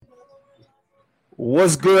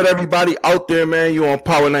What's good, everybody out there, man? You on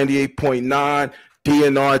Power 98.9,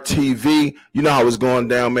 DNR TV. You know how it's going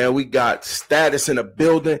down, man. We got Status in the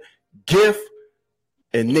building, Gift,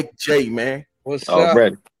 and Nick J, man. What's up?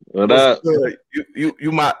 Already. What What's up? good?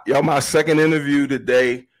 Y'all my second interview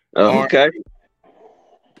today. Okay.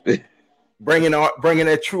 Bringing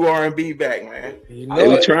that true R&B back, man.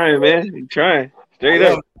 You trying, man. You trying. Straight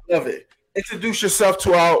up. Love it. Introduce yourself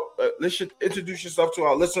to our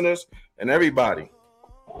listeners and everybody.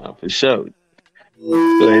 For sure.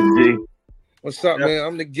 Go ahead, G. What's up, man?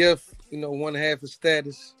 I'm the Gift, one half of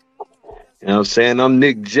Status. You know what I'm saying? I'm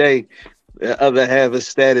Nick J. The other half of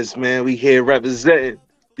Status, man. We here representing.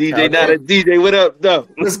 DJ, not a DJ. What up, though?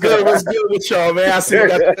 What's good? What's good with y'all, man? I see you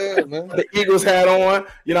got the Eagles hat on.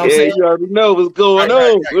 You know what I'm saying? You already know what's going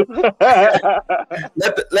on.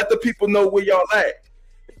 Let the people know where y'all at.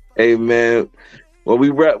 Hey, man. Well, we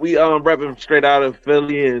repping straight out of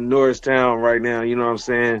Philly and Norristown right now. You know what I'm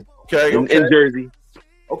saying? Okay. In Jersey.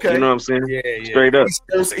 Okay. You know what I'm saying? Yeah. Straight up.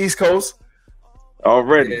 East Coast.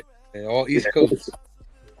 Already. Yeah, all East Coast.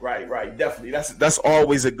 Right. Definitely. That's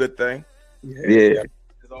always a good thing. Yeah.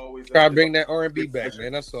 Try to bring that R&B back,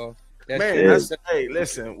 man. That's all. Hey,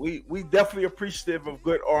 listen, we definitely appreciative of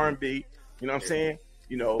good R&B. You know what I'm saying?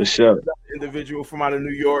 For sure. Individual from out of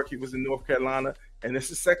New York. He was in North Carolina. And this is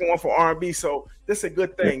the second one for R&B, so this is a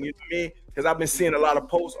good thing, you know what I mean? Because I've been seeing a lot of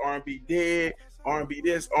posts, R&B dead, R&B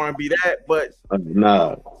this, R&B that, but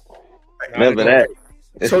nah, never that.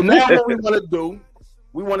 So now what we want to do,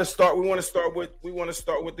 we want to start with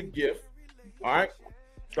the Gift. All right,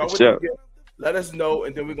 start with the Gift. Let us know,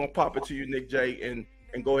 and then we're gonna pop it to you, Nick J,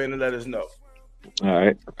 and go ahead and let us know. All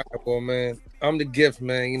right. Well, man, I'm the Gift,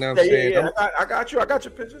 man. You know what I'm saying? Yeah. I got you. I got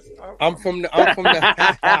your pictures. I'm from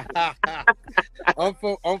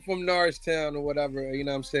Norristown or whatever. You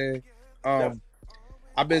know what I'm saying?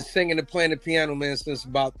 I've been singing and playing the piano, man, since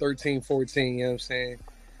about 13, 14. You know what I'm saying?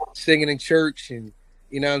 Singing in church, and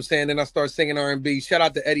you know what I'm saying. Then I started singing R&B. Shout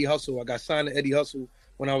out to Eddie Hustle. I got signed to Eddie Hustle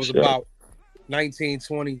when I was about 19,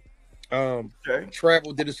 20.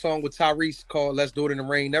 Traveled, did a song with Tyrese called "Let's Do It in the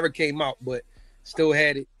Rain." Never came out, but still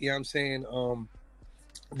had it. You know what I'm saying?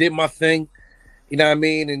 Did my thing. You know what I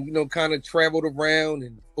mean? And, kind of traveled around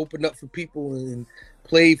and opened up for people and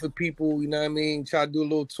played for people. You know what I mean? Tried to do a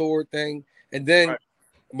little tour thing. And then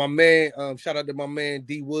my man, shout out to my man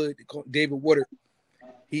D Wood, David Woodard.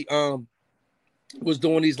 He was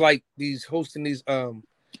doing these hosting these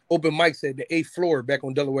open mics at the 8th floor back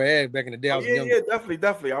on Delaware Ave back in the day. I was young. Yeah,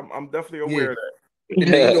 definitely. I'm definitely aware of that.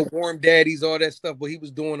 And then, Warm Daddies, all that stuff. But he was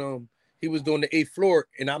doing the 8th floor,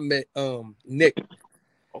 and I met Nick.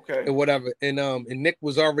 Okay. And whatever. And Nick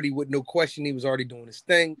was already, with no question, he was already doing his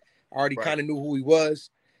thing. I already kind of knew who he was.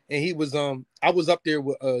 And he was I was up there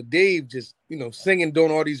with Dave, just singing,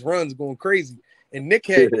 doing all these runs, going crazy. And Nick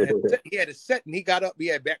had a set, and he got up, he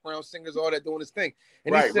had background singers, all that, doing his thing.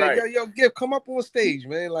 And he said, yo, Gift, come up on stage,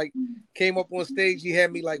 man. Like, came up on stage, he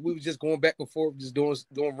had me, like, we was just going back and forth, just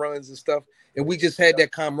doing runs and stuff. And we just had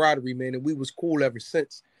that camaraderie, man, and we was cool ever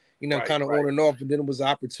since, kind of on and off. And then it was an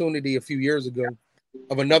opportunity a few years ago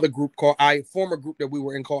of another group called former group that we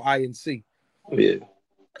were in called INC. Yeah.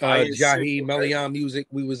 Jaheed, Melian Music,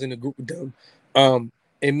 we was in a group with them.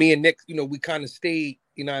 And me and Nick, we kind of stayed,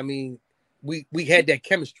 you know what I mean? We had that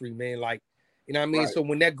chemistry, man. Like, you know what I mean? Right. So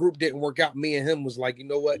when that group didn't work out, me and him was like, you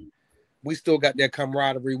know what? We still got that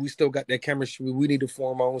camaraderie. We still got that chemistry. We need to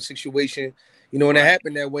form our own situation. And it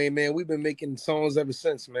happened that way, man. We've been making songs ever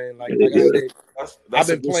since, man. Like I said, I've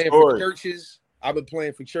been playing for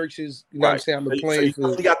churches. You know what I'm saying? I've been playing you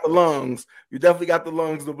definitely got the lungs. You definitely got the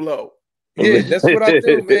lungs to blow. Yeah, that's what I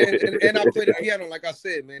do, man. And I play the piano, like I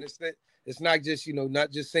said, man. It's not just,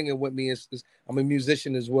 not just singing with me. I'm a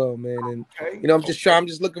musician as well, man. And I'm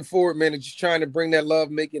just looking forward, man, and just trying to bring that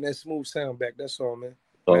love, making that smooth sound back. That's all, man.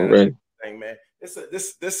 All right. Man. This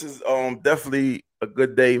is definitely a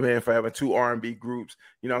good day, man, for having two R&B groups.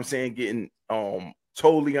 You know what I'm saying? Getting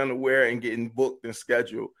totally unaware and getting booked and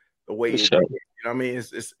scheduled the way it is. You know what I mean?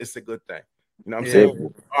 It's a good thing. You know what I'm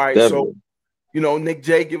saying? All right, definitely. So Nick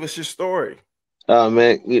J, give us your story. Oh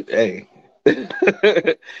man, hey.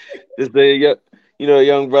 This day, a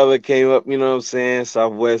young brother came up, you know what I'm saying,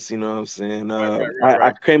 Southwest, you know what I'm saying.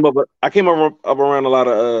 I came up around a lot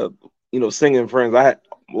of singing friends. I had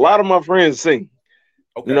a lot of my friends sing.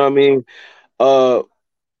 Okay. You know what I mean?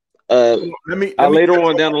 Later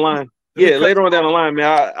on down the line. Later on down the line,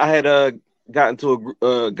 man, I had got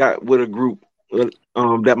with a group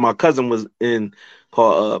that my cousin was in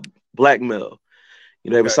called Blackmail.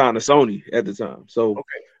 They were signed to Sony at the time. So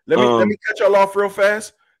let me cut y'all off real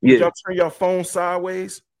fast. Y'all turn your phone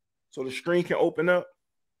sideways so the screen can open up.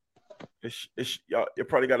 You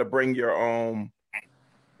probably got to bring your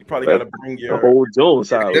You probably got to bring your whole Jones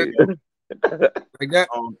sideways. Like that.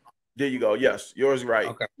 There you go. Yes, yours right.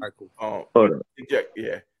 Okay, all right, cool. Hold on.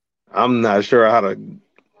 Yeah. I'm not sure how to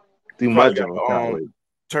do my Jones sideways.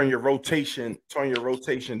 Turn your rotation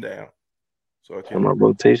down. So I can. My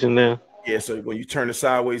rotation down. Yeah. So when you turn it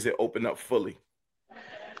sideways, it open up fully.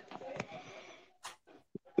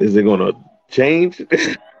 Is it gonna change?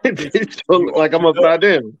 Like I'm upside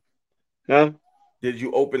down. Huh? Did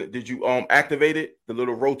you open it? Did you activate it? The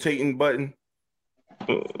little rotating button.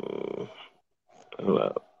 So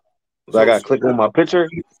I gotta click on my picture.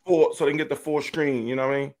 So they can get the full screen. You know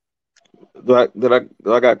what I mean? Do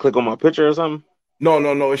I gotta click on my picture or something?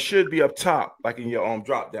 No. It should be up top, like in your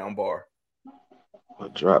drop down bar. A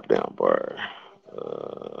drop down bar.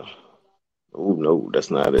 Oh no, that's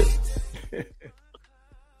not it.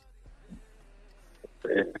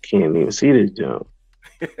 I can't even see this jump.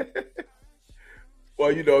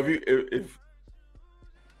 Well, you know, if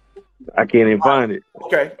I can't even find it.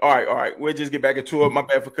 Okay, all right. We'll just get back into it. My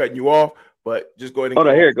bad for cutting you off, but just go ahead and hold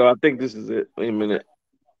on. Here you go. I think this is it. Wait a minute.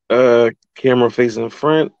 Camera facing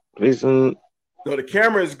front, facing. No, the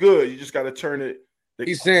camera is good. You just got to turn it.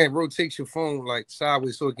 He's saying rotate your phone like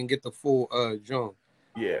sideways so it can get the full jump.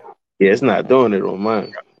 Yeah. Yeah, it's not doing it on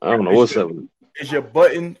mine. I don't know what's up. Is your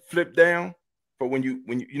button flipped down for when you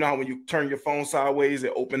know how when you turn your phone sideways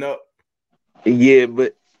it open up? Yeah,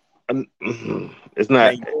 but it's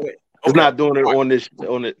not. It's not doing it on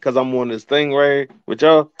it because I'm on this thing right with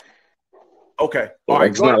y'all. Okay, all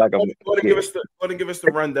right. Go ahead and give us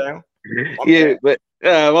the rundown. But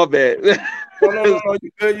my bad. No.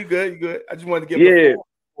 You good. I just wanted to give the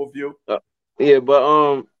full view. But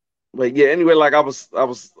yeah. Anyway, like I was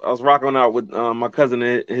rocking out with my cousin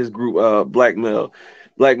and his group, Blackmail.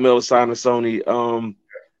 Blackmail was signed to Sony.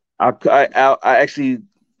 I actually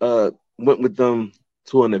went with them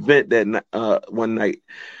to an event that one night.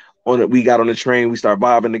 We got on the train, we started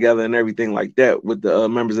vibing together and everything like that with the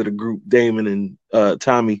members of the group, Damon and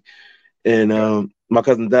Tommy and my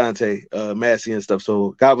cousin Dante, Massey and stuff.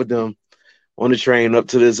 So got with them on the train up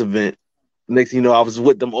to this event. Next thing you know, I was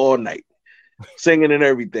with them all night, singing and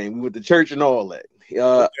everything. We went to church and all that.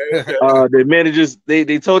 The managers,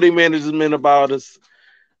 they told their management about us.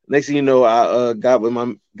 Next thing you know, I got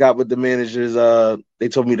with the managers. They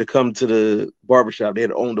told me to come to the barbershop. They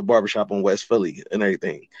had owned the barbershop in West Philly and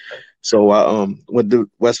everything. So I went to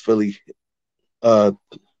West Philly to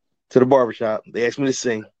the barbershop. They asked me to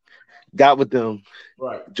sing. Got with them.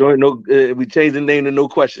 Right. Joined we changed the name to No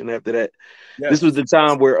Question after that. Yes. This was the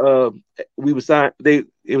time where we were signed. It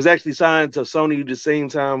was actually signed to Sony the same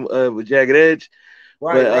time with Jagged Edge.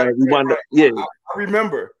 Right. But, we wound up. Yeah. I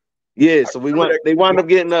remember. Yeah, so they wound up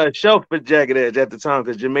getting a shelf for Jagged Edge at the time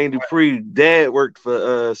because Jermaine Dupri dad worked for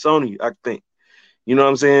Sony, I think. You know what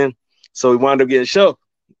I'm saying? So we wound up getting a shelf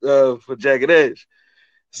for Jagged Edge.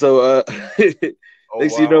 So you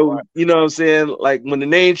know what I'm saying? Like when the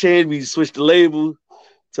name changed, we switched the label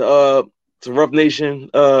to Rough Nation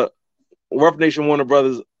Warner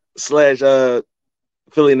Brothers / Philly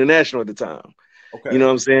International at the time. Okay. You know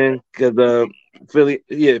what I'm saying? Because Philly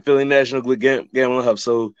National with Gambling Hub.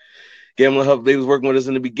 So Gambling Hub, they was working with us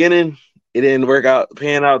in the beginning. It didn't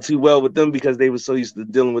pan out too well with them because they were so used to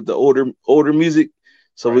dealing with the older music.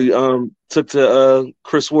 So we took to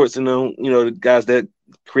Chris Schwartz and the guys that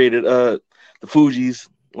created the Fugees,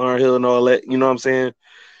 Lauryn Hill and all that. You know what I'm saying?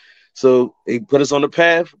 So they put us on the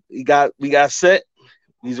path. We got set.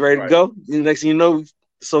 He's ready to go. And next thing you know, we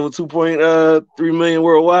sold 2.3 million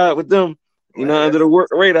worldwide with them. Under the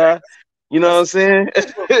radar. You know what I'm saying?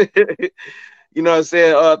 You know what I'm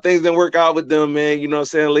saying? Things didn't work out with them, man. You know what I'm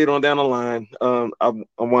saying? Later on down the line, I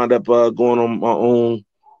wound up going on my own,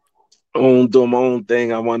 doing my own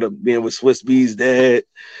thing. I wound up being with Swiss Beats dad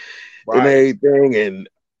and everything, and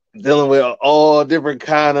dealing with all different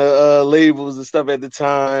kind of labels and stuff at the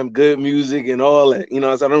time, good music and all that. You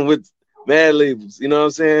know, so I'm with mad labels. You know what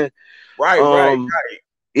I'm saying? Right.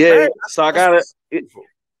 Yeah. Man, so I got it.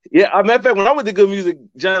 Yeah, I matter of fact, when I went to Good Music,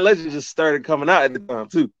 John Legend just started coming out at the time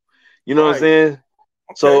too. You know what I'm saying? Okay,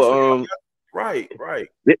 so right.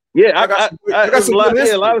 Yeah, I got a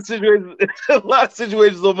lot of situations, a lot of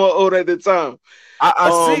situations on my own at the time.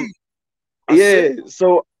 I see.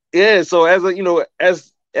 So as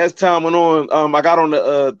time went on, I got on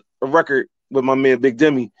a record with my man Big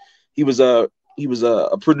Demi. He was a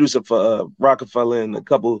producer for Rockefeller and a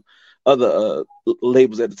couple other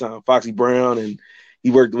labels at the time, Foxy Brown, and he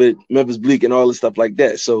worked with Memphis Bleak and all this stuff like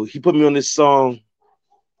that. So he put me on this song.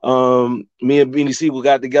 Me and Beanie Siegel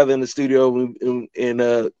got together in the studio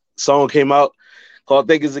and song came out. called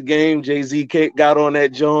Think It's a Game. Jay-Z got on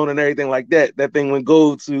that Joan and everything like that. That thing went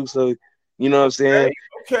gold too. So, you know what I'm saying?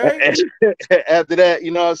 Okay. After that,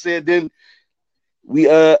 you know what I'm saying? Then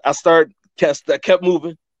I kept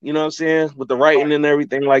moving, you know what I'm saying, with the writing and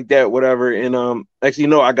everything like that, whatever. And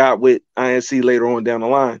actually, I got with INC later on down the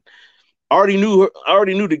line. I already knew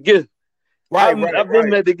the gift. I've been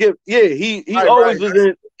met the gift. Yeah, he always was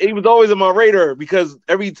in. He was always on my radar because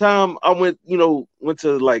every time I went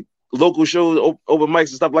to like local shows, open mics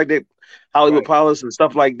and stuff like that, Hollywood Palace and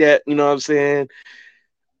stuff like that. You know what I'm saying?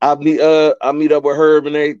 I meet up with Herb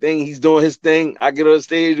and everything. He's doing his thing. I get on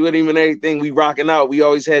stage with him and everything. We rocking out. We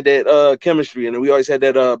always had that chemistry and we always had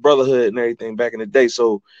that brotherhood and everything back in the day.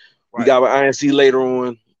 So we got with INC later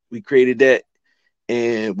on. We created that,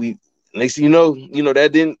 and next thing you know,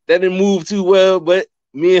 that didn't move too well. But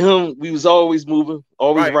me and him, we was always moving,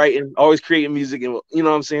 always writing, always creating music, and you know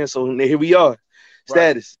what I'm saying. So here we are,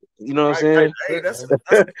 status. You know what I'm saying?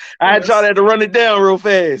 Hey, I tried to run it down real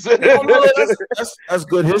fast. That's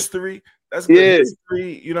good history. That's good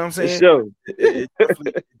history. You know what I'm saying? Sure. It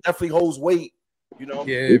definitely holds weight. You know?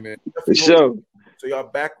 Yeah, man. For sure. So your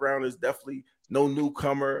background is definitely no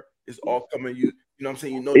newcomer. It's all coming. You know what I'm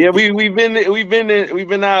saying? Yeah, we've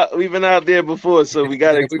been out there before, so we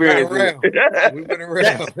got experience. We've been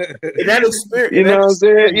around. That experience. You know what I'm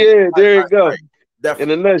saying? Yeah, there you go.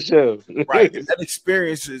 Definitely. In a nutshell. Right. That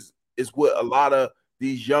experience is what a lot of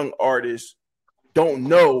these young artists don't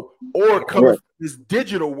know or come from this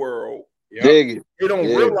digital world. They don't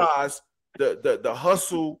realize the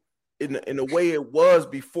hustle in the way it was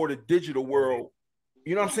before the digital world.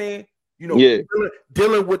 You know what I'm saying?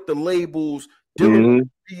 Dealing with the labels, dealing with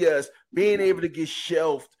BS, being able to get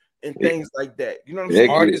shelved and things like that. You know what I'm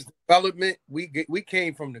saying? Artist development, we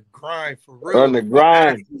came from the grind for real. On the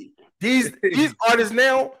grind. These artists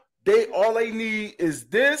now, all they need is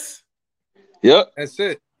this. Yep. That's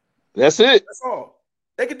it. That's it. That's all.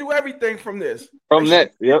 They can do everything from this.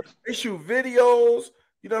 Yep. They shoot videos.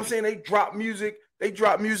 You know what I'm saying? They drop music. They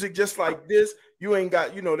drop music just like this. You ain't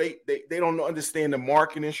got, they don't understand the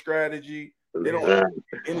marketing strategy. They don't understand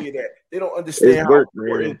any of that. They don't understand how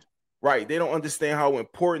important, right? They don't understand how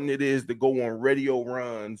important it is to go on radio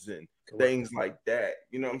runs and things like that.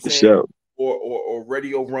 You know what I'm saying? Sure. Or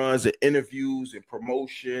radio runs and interviews and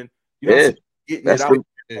promotion. You know, getting it out.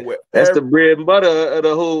 That's the bread and butter of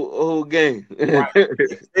the whole game. Right.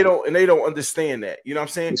 They don't understand that. You know what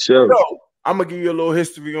I'm saying? Sure. So I'm gonna give you a little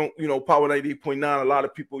history on Power 98.9. A lot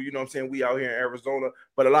of people, you know what I'm saying, we out here in Arizona,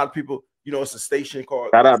 but a lot of people, it's a station called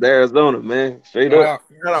Shout out to Arizona, man. Straight up.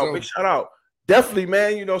 Big shout out. Definitely,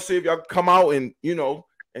 man, see if y'all come out and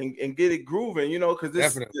and get it grooving, because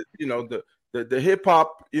this the hip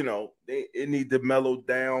hop, it need to mellow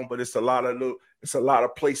down, but it's a lot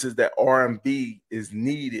of places that R&B is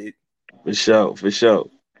needed. For sure.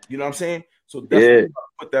 You know what I'm saying? So definitely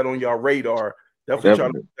put that on your radar. Definitely try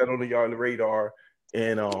to put that on your radar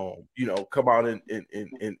and come out and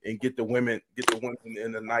get the women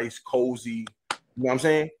in a nice cozy, you know what I'm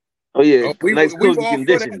saying? Oh yeah, nice cozy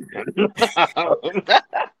condition.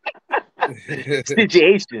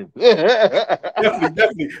 Situation.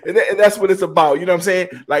 definitely. And that's what it's about. You know what I'm saying?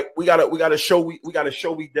 Like we got a show we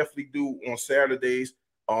definitely do on Saturdays.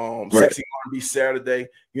 Sexy R&B Saturday.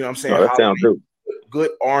 You know what I'm saying? That sounds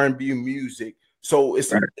good R&B music. So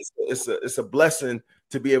it's a blessing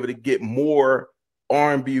to be able to get more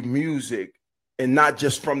R&B music and not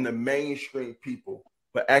just from the mainstream people,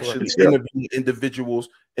 but actually interviewing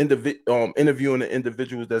the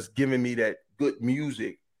individuals that's giving me that good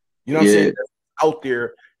music. You know what I'm saying? That's out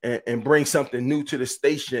there and bring something new to the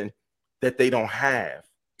station that they don't have.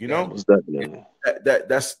 You know,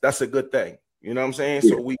 that's a good thing. You know what I'm saying?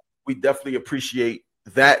 So we definitely appreciate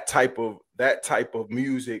that type of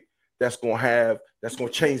music that's gonna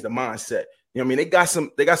change the mindset. You know what I mean?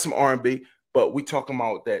 They got some R&B, but we talking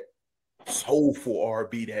about that soulful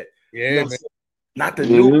R&B that not the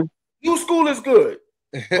new school is good.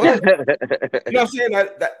 But, you know what I'm saying?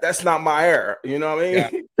 That's not my era. You know what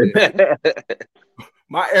I mean? Yeah.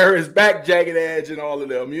 My era is back, Jagged Edge, and all of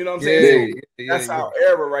them. You know what I'm saying? That's our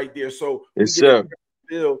era right there. So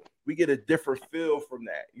we get a different feel from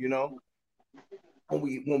that. You know,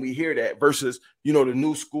 when we hear that versus the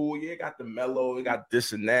new school. Yeah, it got the mellow, it got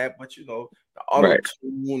this and that, but the auto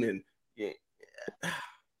tune and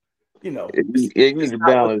it needs a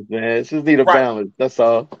balance, man. It just need a balance. That's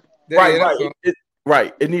all.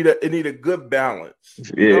 Right. It need a good balance.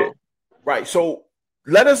 Right. So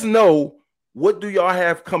let us know, what do y'all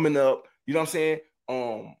have coming up? You know what I'm saying?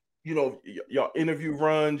 Y'all interview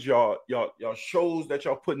runs, y'all shows that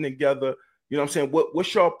y'all putting together. You know what I'm saying?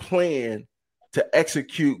 What's y'all plan to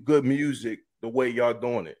execute good music the way y'all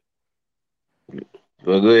doing it.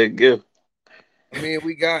 Well, go ahead, give. I mean,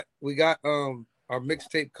 we got our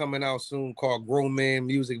mixtape coming out soon called Grown Man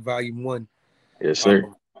Music Volume 1. Yes, sir.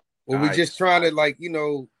 Well, we're just trying to like,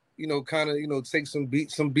 kind of, take some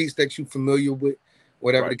beats that you're familiar with,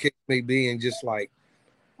 whatever the case may be, and just like,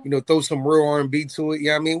 throw some real R&B to it.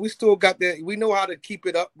 Yeah, I mean, we still got that. We know how to keep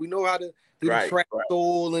it up. We know how to do the trap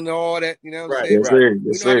soul and all that. You know what I'm saying?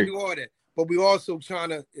 Yes, sir. We know how to do all that. But we also trying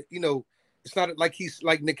to, it's not like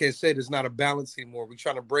Nick has said, it's not a balance anymore. We're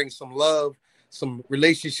trying to bring some love, some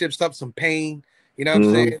relationship stuff, some pain. You know what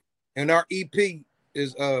I'm saying? And our EP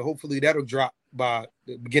is hopefully that'll drop by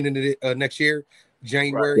the beginning of next year,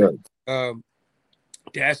 January. Right.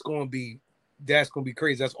 That's gonna be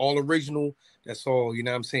crazy. That's all original. That's all, you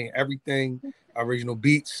know what I'm saying? Everything, original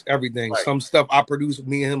beats, everything. Right. Some stuff I produced,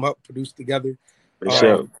 me and him produced together.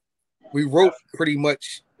 We wrote pretty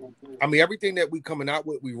much, I mean, everything that we coming out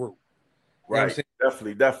with, we wrote. Right.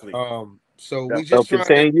 Definitely. So we just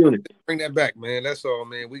trying to bring that back, man. That's all,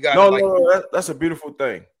 man. We got that's a beautiful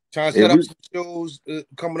thing. Trying to set up some shows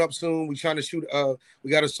coming up soon. We trying to shoot.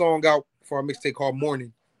 We got a song out for our mixtape called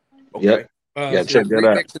Morning. Okay. Check that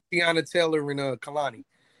out. Remix of Tiana Taylor and Kalani.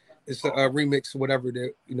 It's a remix, whatever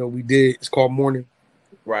that we did. It's called Morning.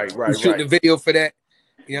 Right. We're shooting a video for that.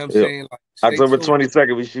 You know what I'm saying? Like, October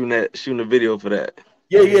 22nd, we shooting a video for that.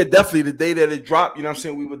 Yeah, definitely. The day that it dropped, you know what I'm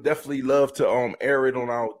saying? We would definitely love to air it on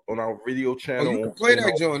our video channel. Oh, you can play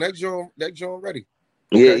that joint. That joint ready.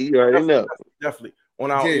 Okay. Yeah, you already know. Definitely.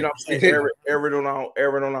 On our, you know what I'm saying? Air it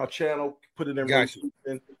on our channel, put it in rotation.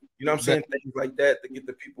 You know what I'm saying? Things like that to get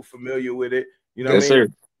the people familiar with it. You know what I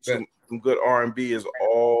mean? Some good R&B is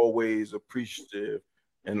always appreciative.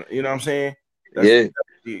 And you know what I'm saying?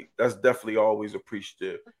 That's definitely always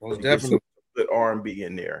appreciative. Definitely good R&B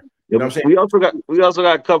in there. You know what I'm saying? We also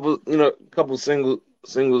got a couple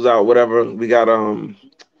singles out, whatever. We got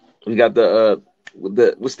the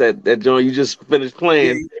what's that joint you just finished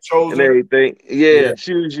playing and everything.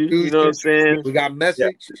 Choose you. You know what I'm saying? We got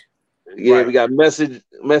Message. Yeah, we got Message.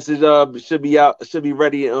 Message should be out, should be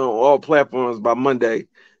ready on all platforms by Monday.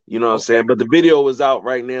 You know what I'm saying? But the video is out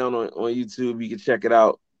right now on YouTube. You can check it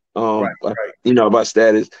out. About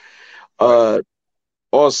status.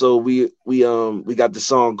 Also we got the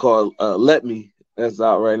song called Let Me. That's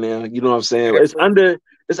out right now. You know what I'm saying? It's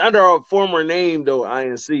under our former name though,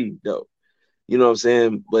 INC though. You know what I'm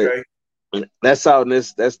saying? But that's out and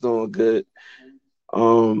that's doing good.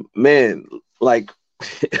 Man, like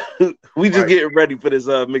we just getting ready for this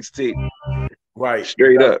mixtape. Right.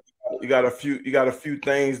 Straight up. You got a few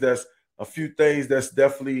things that's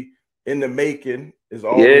definitely in the making. Is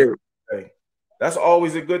always a good thing. That's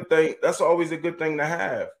always a good thing. That's always a good thing to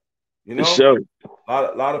have. You know,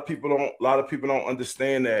 a lot of people don't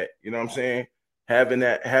understand that. You know what I'm saying? Having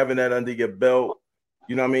that under your belt.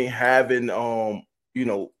 You know what I mean? Having a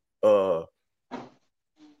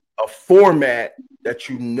format that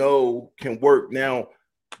can work now.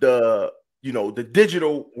 The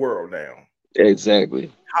digital world now.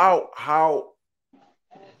 Exactly. How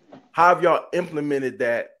have y'all implemented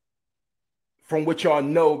that from what y'all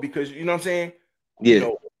know? Because you know what I'm saying? Yeah.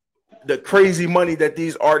 The crazy money that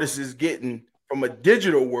these artists is getting from a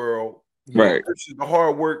digital world, right? Versus the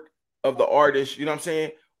hard work of the artist, you know what I'm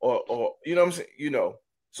saying? Or you know what I'm saying?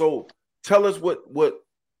 So tell us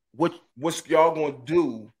what's y'all gonna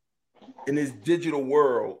do in this digital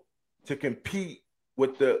world to compete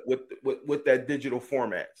with that digital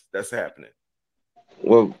formats that's happening.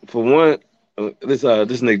 Well, for one,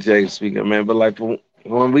 this Nick J speaking, man. But like for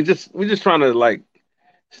one, we just trying to like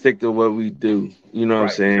stick to what we do. You know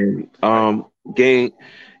what I'm saying?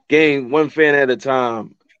 Gain one fan at a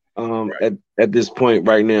time. At this point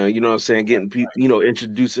right now, you know what I'm saying? Getting people,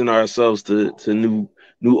 introducing ourselves to new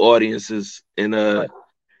audiences and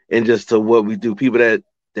just to what we do. People that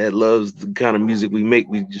loves the kind of music we make.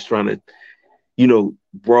 We just trying to,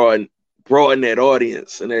 broaden that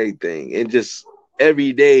audience and everything, and just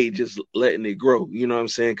every day just letting it grow. You know what I'm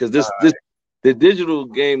saying? Because the digital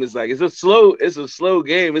game is like it's a slow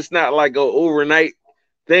game. It's not like an overnight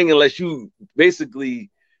thing unless you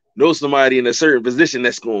basically know somebody in a certain position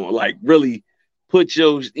that's going to like really put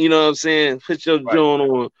your, you know what I'm saying, put your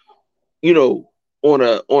joint on,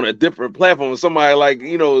 on a different platform. Somebody like,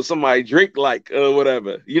 somebody Drake like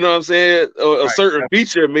whatever, you know what I'm saying, or a certain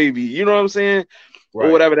feature maybe, you know what I'm saying,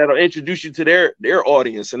 or whatever that'll introduce you to their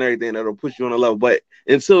audience and everything that'll put you on a level. But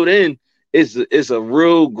until then, it's a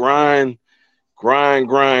real grind right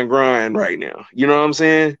now. You know what I'm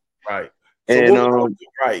saying? Right. And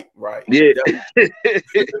right. Yeah.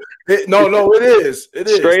 No, it is.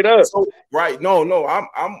 Straight up. So, right. No,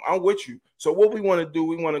 I'm with you. So what we want to do,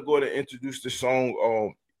 we want to go ahead and introduce the song,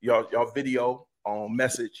 y'all video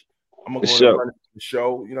message. I'm gonna go ahead and run the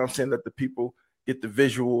show. You know what I'm saying? Let the people get the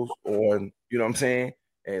visuals on. You know what I'm saying?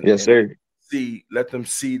 And yes, sir. Let them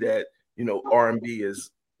see that R&B is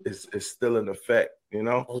still in effect. You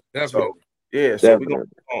know. So yeah. So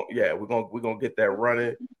we're gonna get that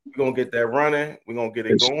running. We're gonna get that running. We're gonna get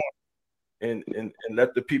it going. And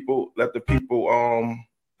let the people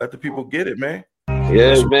get it, man.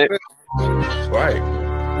 Yes, man. Right.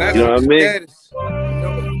 You know what I mean?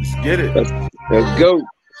 Let's get it. Let's go.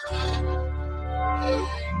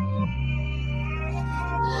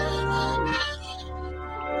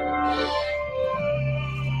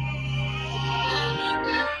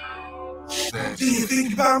 Do you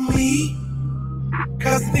think about me?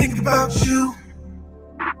 'Cause I think about you.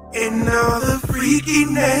 And all the freaky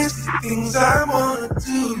nasty things I wanna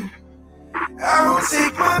do. I won't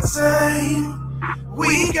take my time.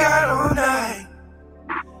 We got all night.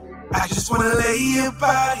 I just wanna lay your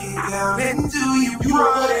body down and do you right. You know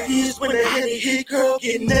what it is when a heady hit girl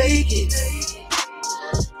get naked.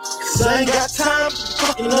 'Cause I ain't got time for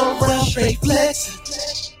fucking around, straight flexing.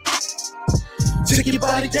 Take your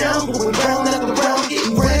body down, going round and around,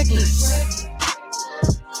 getting reckless.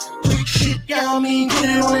 Shit got me, put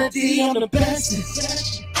it on a D, I'm the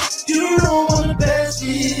bestest. You know I'm the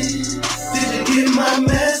bestest. Did you get my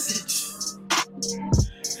message?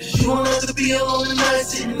 'Cause you don't have to be alone tonight,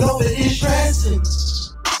 sitting over here stressing.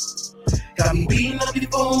 Got me beating up your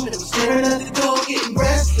phone and I'm staring at the door, getting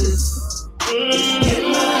restless. Did you get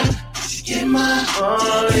my message,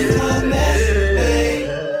 babe?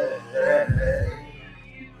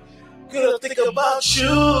 Girl, think about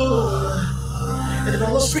you. And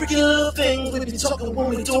all those freaky little things we be talking when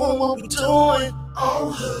we doing what we doing.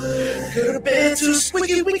 Oh, girl, the bed too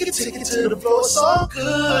squeaky, we can take it to the floor, it's all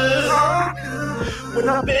good. When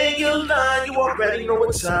I bang your line, you already know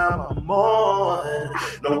what time I'm on.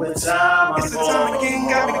 Know what time I'm on. It's the time again,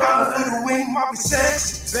 got me calling for the wing, while we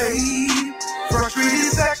sexy, babe.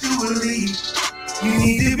 Frustrated sexually, you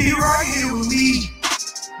need to be right here with me.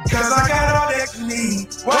 'Cause I got all that you need.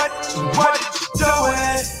 What did you do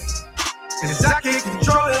it? 'Cause I can't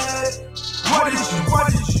control it. What did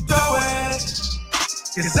you do it?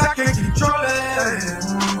 'Cause I can't control it.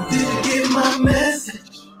 Did you get my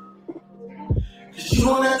message? 'Cause you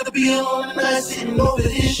don't have to be alone tonight, sitting over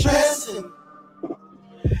here stressing.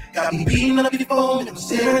 Got me beating up your phone and I'm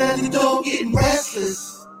staring at the door, getting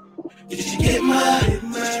restless. Did you get my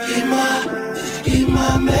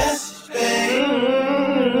message, babe?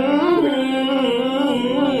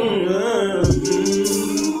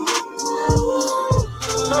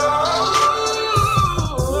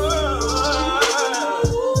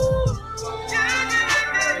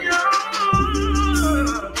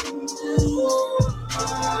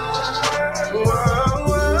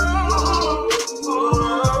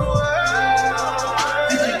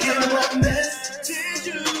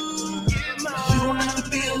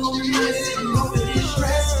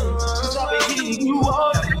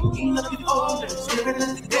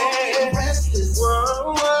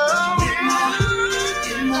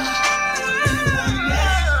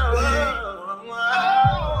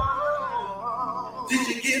 Did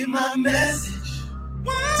you get my message?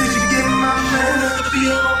 Did you get my message? Be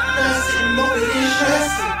on nice and more than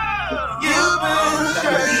stressing. You've been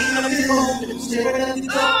stressing on the phone and staring at the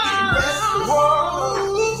door, getting restless.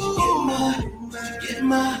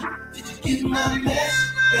 Did you get my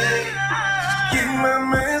message, babe? Get my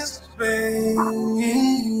message, babe.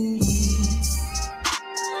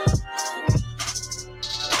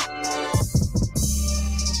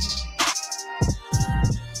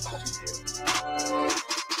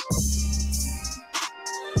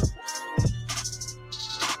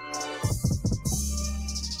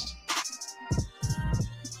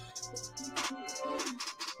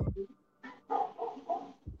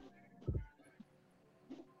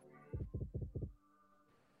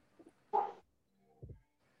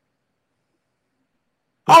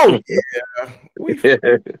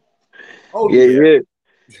 Oh yeah. Yeah.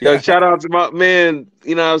 Yo, shout out to my man,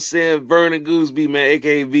 you know what I'm saying, Vernon Gooseby, man,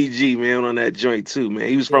 aka VG, man, on that joint too, man.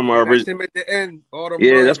 He was from our original. At the end,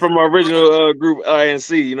 that's from our original group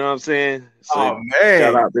INC, you know what I'm saying? So, oh man.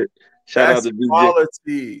 Shout out to VG.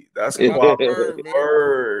 Quality. That's quality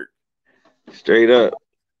work. Straight up.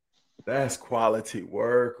 That's quality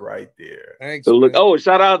work right there. Thanks. So look,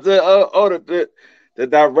 shout out to the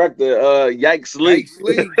director, Yikes Lee.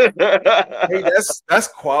 Hey, that's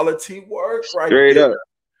quality work right Straight there.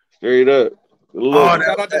 Straight up.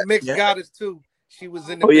 Shout out to Mixed Goddess too. She was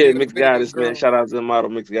in the video, Mixed Goddess, man. Shout out to the model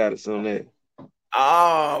Mixed Goddess on that.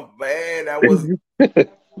 Oh man, that was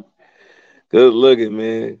Good looking,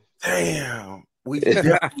 man. Damn.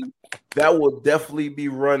 That will definitely be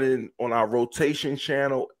running on our rotation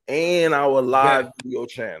channel and our live video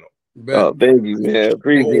channel. Oh, thank you, man.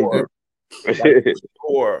 Appreciate it.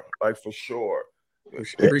 Like for sure. Wow,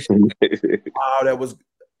 that was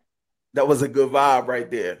a good vibe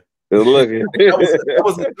right there. Good looking. that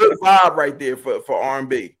was a good vibe right there for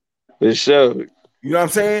R&B. For sure. You know what I'm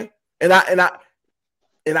saying? And I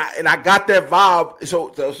got that vibe. So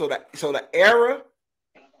the era,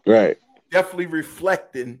 right, definitely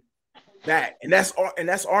reflecting that, and that's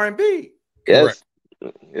R&B. Yes,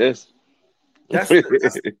 yes. That's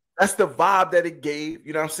the vibe that it gave.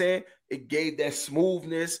 You know what I'm saying? It gave that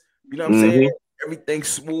smoothness. You know what I'm saying? Everything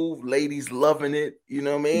smooth, ladies loving it. You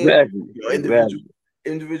know what I mean? Exactly. You know,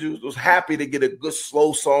 individuals was happy to get a good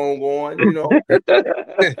slow song on. You know,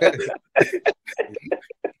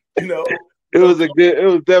 you know. It was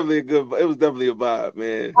definitely a vibe,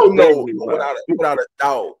 man. Oh no, without a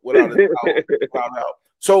doubt.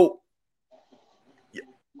 So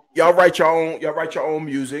y'all write your own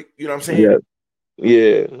music. You know what I'm saying?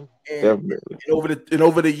 Yeah, definitely. And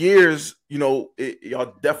over the years, you know,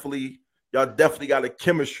 y'all definitely got a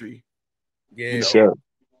chemistry. Yeah, you know? Sure.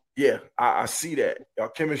 Yeah, I see that. Y'all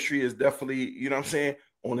chemistry is definitely, you know what I'm saying,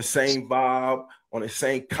 on the same vibe, on the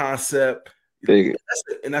same concept. And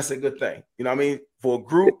that's a good thing. You know what I mean? For a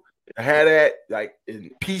group to have that, like,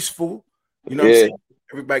 peaceful, you know what I'm saying?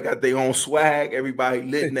 Everybody got their own swag. Everybody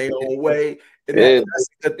lit in their own way. And that's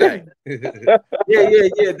a good thing. Yeah.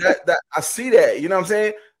 That I see that. You know what I'm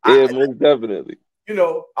saying? Most definitely. You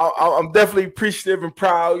know, I'm definitely appreciative and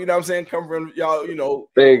proud. You know what I'm saying? Coming from y'all, you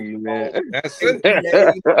know. Thank you, man. That's it. You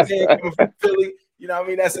know what I'm saying? Coming from Philly, you know what I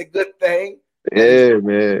mean? That's a good thing. Yeah,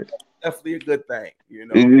 man. Definitely a good thing. You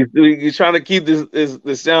know, you're trying to keep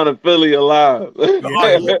the sound of Philly alive. Yeah.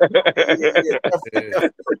 I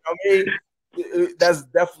mean, that's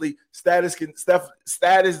definitely status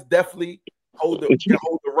definitely hold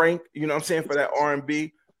the rank. You know what I'm saying, for that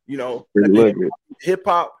R&B. You know, hip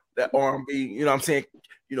hop, that R&B. You know what I'm saying.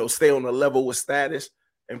 You know, stay on the level with status.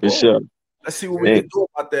 And boom, sure. Let's see what we can do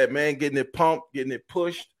about that, man. Getting it pumped, getting it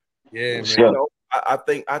pushed. Yeah, man. You know, I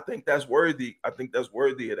think that's worthy. I think that's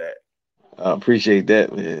worthy of that. I appreciate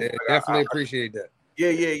that, man. Yeah, definitely appreciate that.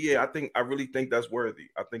 Yeah. I really think that's worthy.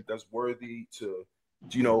 I think that's worthy to,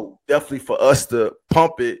 you know, definitely for us to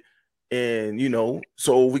pump it, and you know,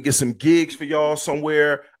 so we get some gigs for y'all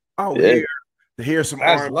somewhere out here to hear some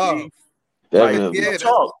R&B. Like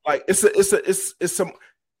it's some.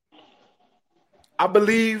 I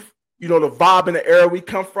believe, you know, the vibe and the era we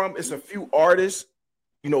come from. It's a few artists,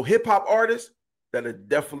 you know, hip hop artists that are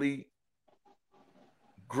definitely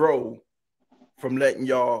grow from letting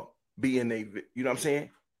y'all be in they, you know what I'm saying?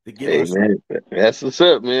 To get man, that's what's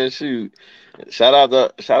up, man. Shoot, shout out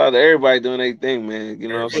to everybody doing their thing, man. You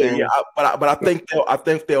know what I'm saying? Yeah, but I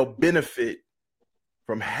think they'll benefit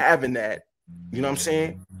from having that. You know what I'm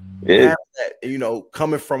saying? Yeah. That, you know,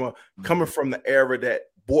 coming from the era that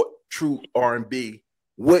brought true R&B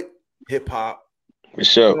with hip hop. For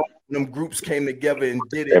sure. You know, them groups came together and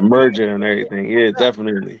did it. And merging and everything. Yeah,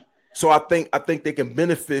 definitely. So I think they can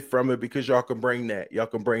benefit from it because y'all can bring that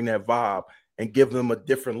vibe and give them a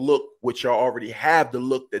different look, which y'all already have the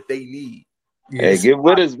look that they need. Hey, get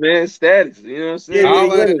with us, man. Status, you know what I'm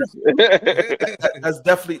saying? Yeah. That's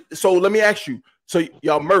definitely. So let me ask you. So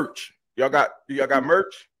y'all merch. Y'all got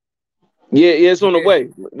merch? Yeah, it's on the way.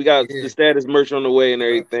 We got the Status merch on the way and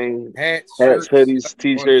everything. Hats, hoodies,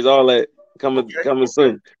 t-shirts, all that coming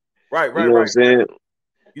soon. Right. You know what I'm saying?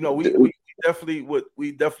 You know, we definitely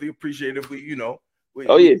appreciate if we, you know,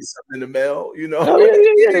 something in the mail, you know. Oh,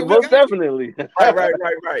 yeah, most definitely.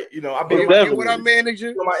 Right. You know, I've been with our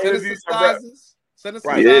manager. Send us some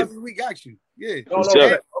sizes. We got you. Yeah.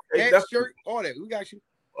 Okay, shirt, all that. We got you.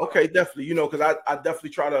 Okay, definitely. You know, because I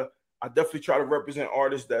definitely try to represent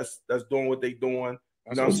artists that's doing what they doing.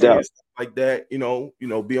 You know what I'm saying? Like that. You know,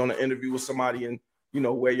 be on an interview with somebody and, you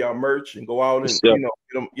know, wear y'all merch and go out and you know,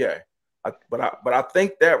 get them. Yeah. But I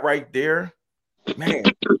think that right there, man.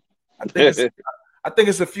 I think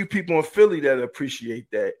it's a few people in Philly that appreciate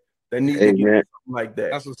that need to get something like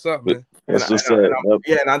that. That's what's up, man. That's what's up.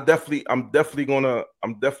 And I'm definitely gonna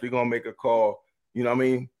make a call. You know what I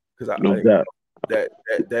mean? Because that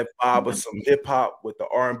vibe of some hip hop with the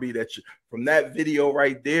R&B from that video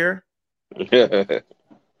right there. You know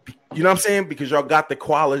what I'm saying? Because y'all got the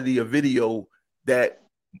quality of video that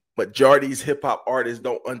majority's hip hop artists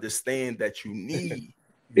don't understand that you need.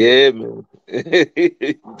 Yeah, man.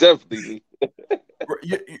 Definitely.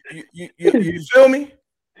 You feel me?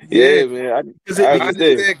 Yeah, man. I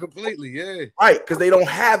understand completely. Yeah. Right, because they don't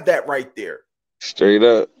have that right there. Straight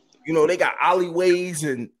up. You know, they got alleyways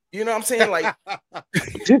and you know what I'm saying? Like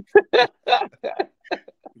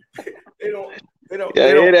they don't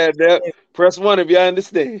hear that. Press 1 if you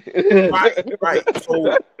understand. Right.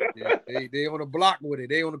 So they on the block with it.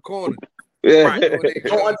 They on the corner. Yeah. Right. They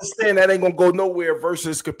don't understand that ain't gonna go nowhere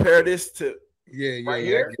versus compare this to right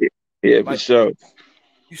here. Yeah, like, for sure.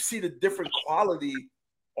 You see the different quality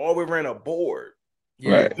all we ran a board.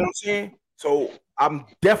 Yeah. Right. You know what I'm saying? So I'm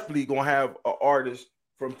definitely gonna have an artist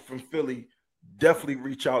from Philly definitely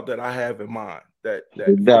reach out that I have in mind. That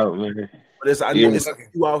doubt, man. But I know it's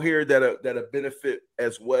you out here that benefit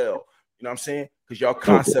as well. You know what I'm saying? Because y'all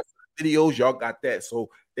concept videos, y'all got that, so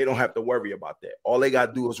they don't have to worry about that. All they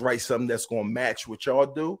gotta do is write something that's gonna match what y'all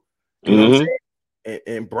do. You know what I'm saying?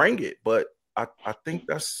 And bring it. But I think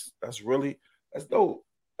that's dope.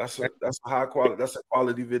 That's a high quality. That's a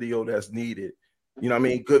quality video that's needed. You know what I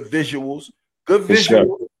mean? Good visuals.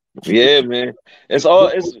 Sure. Yeah, man. It's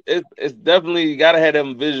definitely you gotta have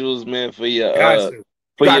them visuals, man, for your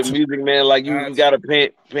music, man. Like you gotta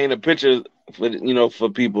paint a picture for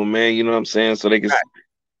people, man. You know what I'm saying? So they can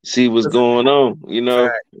see what's going on. You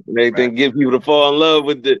know, and everything. Get people to fall in love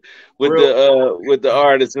with the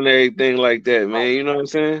artists and everything like that, man. You know what I'm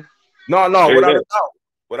saying? No,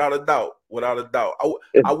 without a doubt.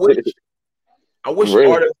 I wish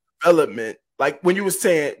artist development, like when you were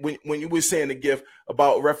saying when you were saying the gift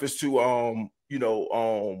about reference to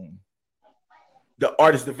the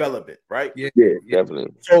artist development, right? Yeah,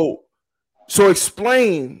 definitely. So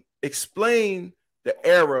explain the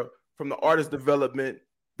era from the artist development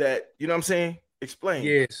that you know what I'm saying? Explain.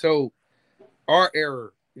 Yeah, so our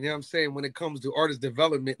era, you know what I'm saying, when it comes to artist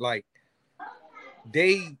development, like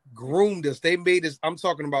they groomed us, they made us. I'm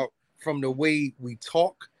talking about from the way we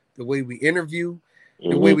talk, the way we interview,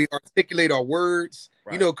 the way we articulate our words,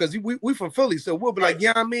 you know, because we from Philly, so we'll be like,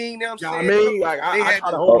 yeah, I mean, you know what I'm saying? Like I try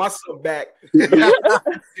to hold myself back.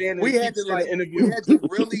 we had to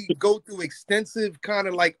really go through extensive kind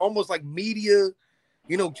of like almost like media,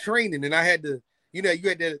 training, and I had to, you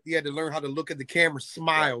had to learn how to look at the camera,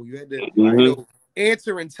 smile, you had to,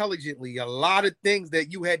 answer intelligently. A lot of things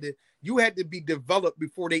that you had to be developed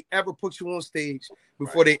before they ever put you on stage,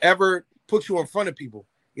 before they ever put you in front of people.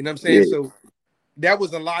 You know what I'm saying? Yeah. So that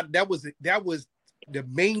was a lot. That was the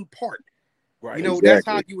main part. Right. You know,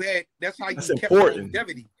 exactly. that's how you kept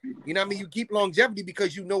longevity. You know what I mean? You keep longevity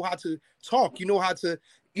because you know how to talk. You know how to,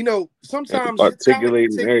 sometimes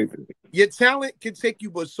your talent can take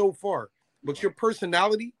you but so far. But your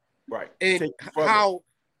personality, right, and how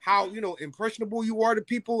impressionable you are to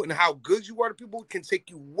people and how good you are to people can take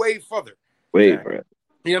you way further. Way, right. Bro. You know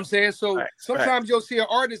what I'm saying? So sometimes you'll see an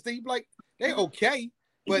artist that you be like, they okay,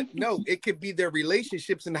 but no, it could be their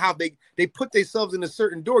relationships and how they put themselves in a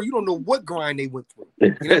certain door. You don't know what grind they went through. You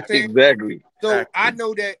know what I'm saying? Exactly. So I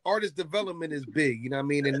know that artist development is big. You know what I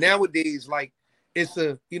mean? And nowadays, like it's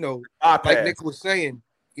a, like Nick was saying,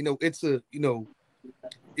 it's a,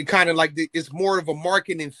 it kind of like it's more of a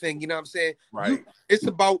marketing thing, you know what I'm saying? Right. It's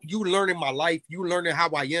about you learning my life, you learning how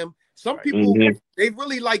I am. Some people they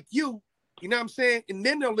really like you know what I'm saying? And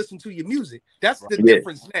then they'll listen to your music. That's the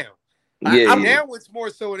difference now. Now it's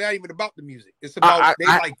more so not even about the music. It's about they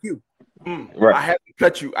like you. Right. I have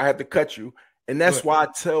to cut you. And that's why I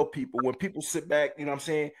tell people when people sit back, you know what I'm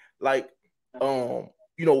saying? Like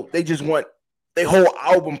they just want their whole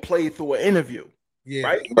album played through an interview. Yeah.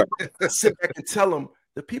 Right? I sit back and tell them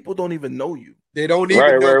the people don't even know you. They don't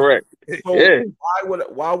even know. Right. So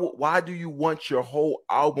why do you want your whole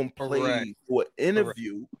album played for an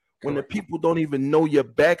interview when the people don't even know your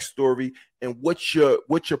backstory and what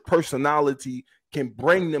your personality can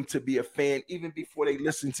bring them to be a fan even before they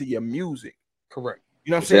listen to your music? Correct.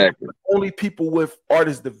 You know what I'm saying? Only people with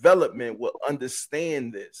artist development will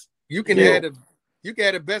understand this. You can have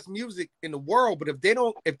the best music in the world, but if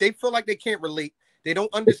they feel like they can't relate, they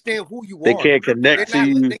don't understand who you are. They can't connect to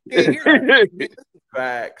you. They can't hear you.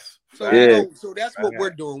 Facts. So so that's what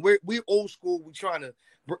we're doing. We're old school.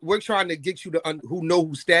 We're trying to get you to who know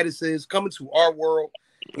who Status is, coming to our world.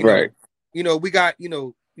 We got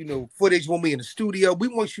footage when we in the studio. We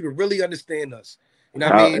want you to really understand us. You know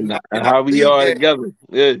what I mean? And how we are together.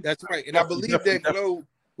 Yeah. That's right. And I believe that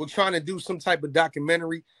we're trying to do some type of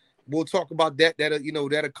documentary. We'll talk about that.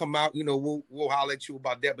 That'll come out. We'll holler at you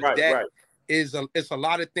about that. But it's a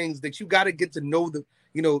lot of things that you got to get to know.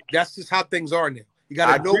 That's just how things are now. You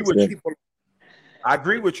got to know what people. I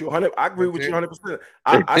agree with you 100. I agree with you 100%.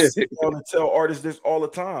 I sit down and tell artists this all the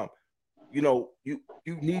time. You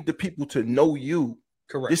need the people to know you.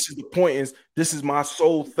 Correct. This is the point. This is my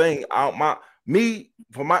sole thing.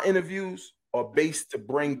 For my interviews are based to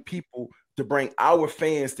bring our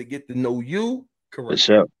fans to get to know you. Correct.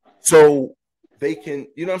 so they can,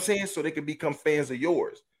 you know what I'm saying? So they can become fans of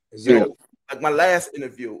yours. You know, like my last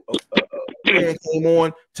interview, a fan came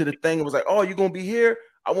on to the thing and was like, "Oh, you're gonna be here?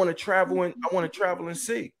 I want to travel and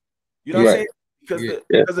see." You know what I'm saying? Because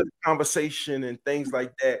because of the conversation and things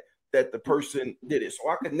like that the person did it. So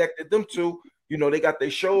I connected them to, you know, they got their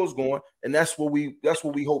shows going, and that's what we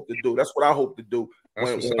hope to do. That's what I hope to do.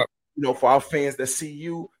 When you know, for our fans that see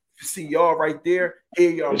y'all right there, hear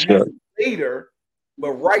y'all later.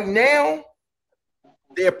 But right now,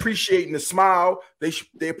 they're appreciating the smile. They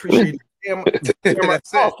appreciate the camera.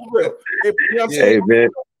 Oh, for real. You know what I'm saying?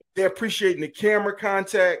 They're appreciating the camera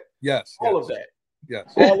contact. Yes. All of that.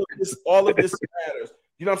 Yes. All of this matters.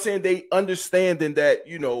 You know what I'm saying? They understanding that,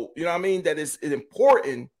 you know what I mean? That it's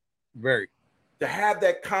important to have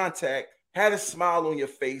that contact, have a smile on your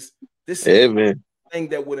face. This is the thing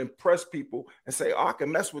that would impress people and say, "Oh, I can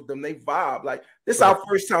mess with them. They vibe. Like, this is our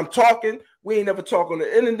first time talking. We ain't never talk on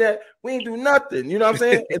the internet. We ain't do nothing." You know what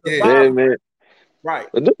I'm saying? Man. Right.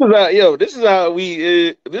 But this is how we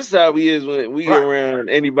is when we get around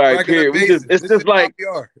anybody. Period. It's just like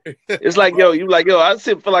it's like you like I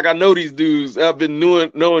feel like I know these dudes. I've been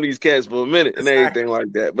knowing these cats for a minute and everything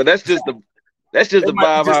like that. But that's just the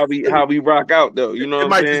vibe how we rock out though. You know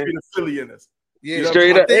what I'm saying? It might just be the Philly in us. Yeah,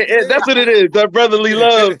 straight up. That's what it is. That brotherly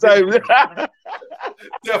love type.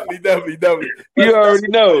 Definitely. You already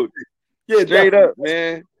know. Yeah, straight up,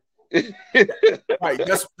 man. Right,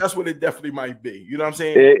 that's what it definitely might be. You know what I'm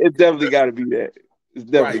saying? It definitely got to be that. It's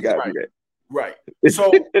definitely got to be that. Right.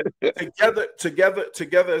 So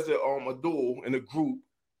together as a duo in a group,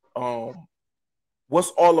 what's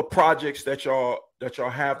all the projects that y'all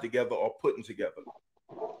have together or putting together?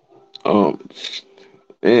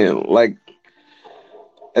 Man, like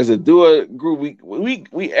as a duo group,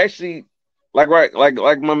 we actually like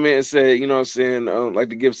my man said, you know what I'm saying? Like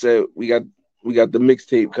the Gift said, we got the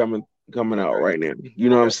mixtape coming out right now. You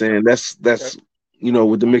know what I'm saying? That's you know,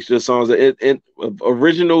 with the mixture of songs and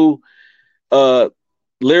original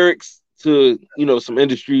lyrics to, you know, some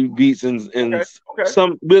industry beats and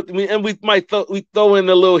some we might throw in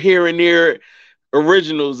a little here and there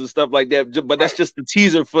originals and stuff like that, but that's just the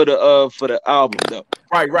teaser for the album though.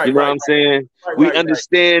 Right. You know what I'm saying? We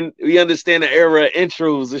understand the era of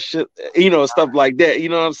intros and shit, you know, stuff like that. You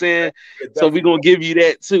know what I'm saying? So we're gonna give you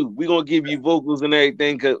that too. We're gonna give you vocals and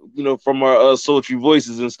everything, you know, from our sultry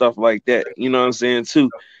voices and stuff like that. You know what I'm saying too?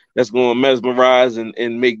 That's gonna mesmerize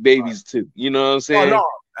and make babies too. You know what I'm saying?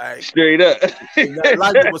 Straight up. Like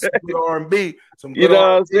it was some good R&B, some good, you know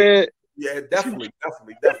what I'm saying? Yeah, definitely. I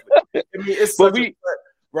mean, it's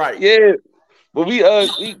right. Yeah. But we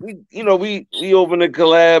you know, we open the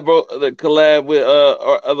collab with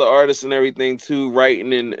our other artists and everything too,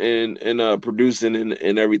 writing and producing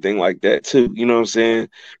and everything like that too. You know what I'm saying?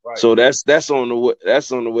 Right. So that's on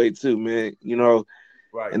the way too, man. You know,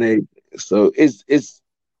 right. And so it's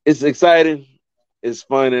exciting, it's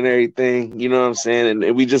fun and everything. You know what I'm saying?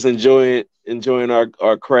 And we just enjoying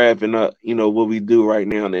our craft and you know what we do right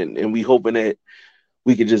now, and we hoping that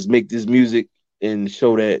we could just make this music and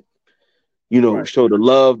show that, you know, show the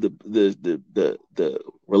love, the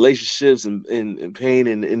relationships and pain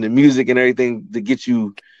and the music and everything to get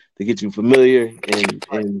you familiar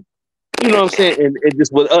and you know what I'm saying, and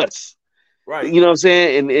just with us, right? You know what I'm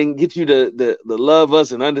saying, and get you to love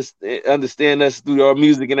us and understand us through our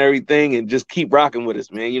music and everything, and just keep rocking with us,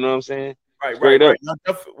 man. You know what I'm saying? Right.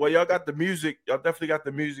 Y'all got the music. Y'all definitely got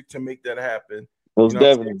the music to make that happen. Most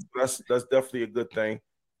definitely. That's definitely a good thing.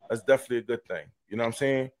 That's definitely a good thing. You know what I'm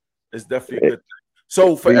saying? It's definitely a good thing.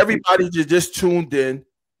 So for everybody just tuned in,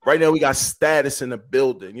 right now we got Status in the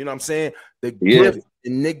building. You know what I'm saying? The Gift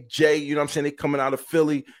and Nick J, you know what I'm saying? They coming out of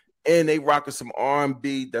Philly and they rocking some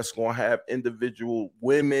R&B that's gonna have individual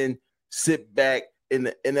women sit back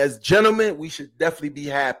and as gentlemen, we should definitely be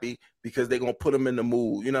happy because they're gonna put them in the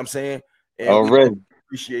mood. You know what I'm saying? And we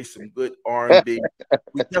appreciate some good R&B.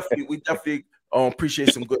 we definitely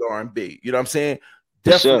appreciate some good R&B. You know what I'm saying?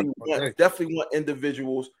 Definitely want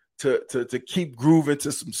individuals to keep grooving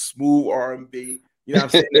to some smooth R&B. You know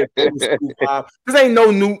what I'm saying? Because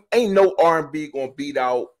ain't no R&B gonna beat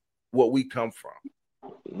out what we come from.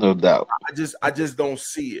 No doubt. I just don't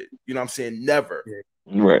see it. You know what I'm saying? Never.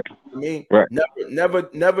 Right. I mean,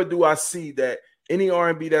 never do I see that any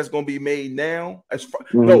R&B that's gonna be made now.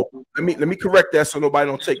 No, let me correct that so nobody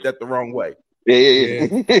don't take that the wrong way. Yeah.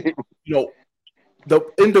 You know, the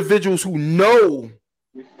individuals who know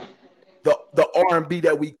the R&B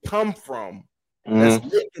that we come from, that's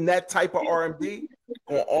making that type of R&B,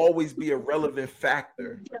 gonna always be a relevant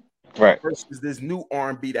factor, right? Versus this new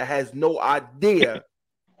R&B that has no idea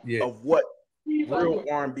of what real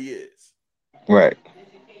R&B is, right?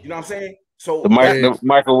 You know what I'm saying? So the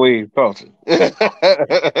microwave culture.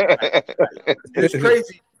 It's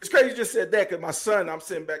crazy. It's crazy you just said that because my son, I'm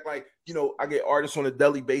sitting back like, you know, I get artists on a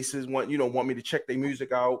daily basis want me to check their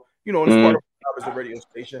music out. You know, and it's part of my job as a radio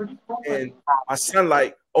station. And my son,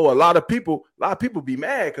 like, a lot of people be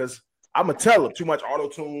mad because I'm gonna tell them too much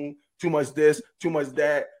auto-tune, too much this, too much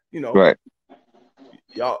that, you know. Right.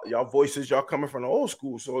 Y'all voices, y'all coming from the old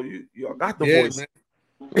school, so y'all got the voice. Man.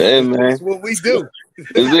 Yeah, man. That's what we do.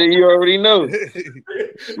 You already know.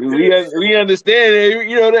 we understand it.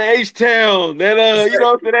 You know, the H-Town, that you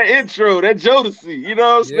know, that intro, that Jodeci, you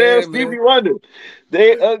know what I'm saying? Stevie Wonder,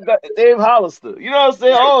 Dave Hollister, you know what I'm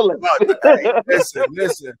saying? All that. Hey,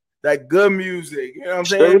 listen, that good music, you know what I'm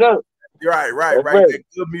saying? Straight up. Right. That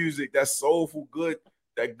good music, that soulful good,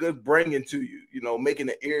 that good bringing to you, you know, making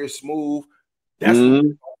the ear smooth. That's what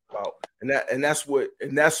we're talking about.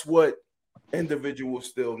 And that's what individuals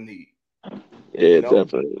still need. Yeah, you know?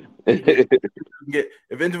 Definitely.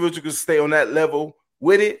 If individuals can stay on that level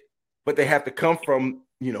with it, but they have to come from,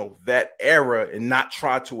 you know, that era and not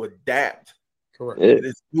try to adapt to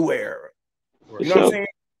this new era. You know what I'm saying?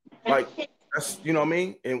 Like, that's, you know what I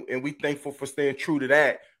mean? And we thankful for staying true to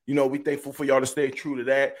that. You know, we thankful for y'all to stay true to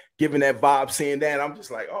that, giving that vibe, saying that. I'm just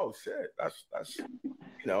like, oh shit, that's you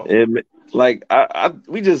know. And like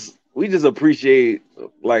we just appreciate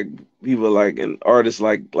like people like an artist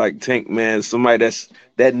like Tank, man, somebody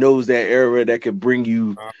that knows that era, that can bring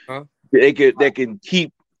you that can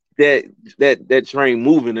keep that train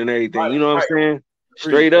moving and everything. You know what I'm saying?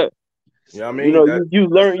 Straight up. Yeah, I mean, you know,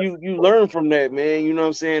 you learn from that, man. You know what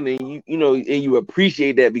I'm saying? And you know, and you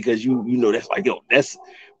appreciate that because you know that's like, yo,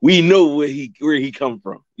 we know where he come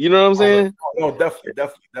from. You know what I'm saying? No,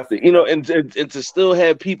 definitely. You know, and to still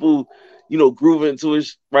have people, you know, grooving to it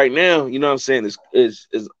right now, you know what I'm saying, is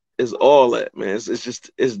all that, man. It's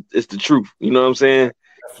the truth. You know what I'm saying?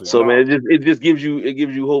 Definitely. So man, it just gives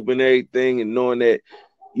you hope and everything, and knowing that,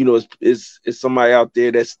 you know, it's somebody out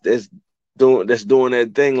there that's doing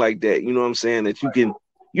that thing like that. You know what I'm saying? That you can,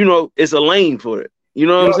 you know, it's a lane for it. You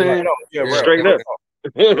know what I'm saying? Yeah, right. Straight up.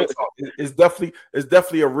 It's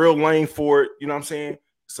definitely a real lane for it. You know what I'm saying?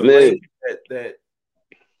 So lane that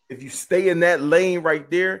if you stay in that lane right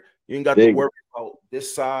there, you ain't got to worry about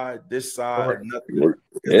this side, nothing.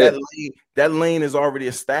 That lane is already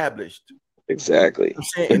established. Exactly. You know what I'm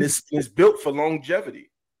saying? And it's built for longevity.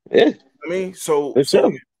 Yeah. I mean, so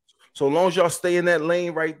long as y'all stay in that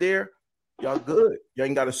lane right there, y'all good. You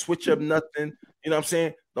ain't got to switch up nothing. You know what I'm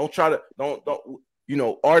saying? Don't try to don't you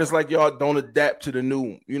know, artists like y'all don't adapt to the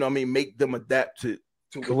new. You know what I mean? Make them adapt to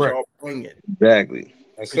what y'all bringing. Exactly.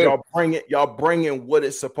 Y'all bringing what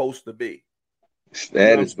it's supposed to be.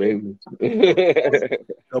 Status, baby.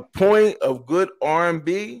 The point of good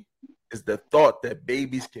R&B is the thought that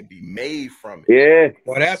babies can be made from it. Yeah.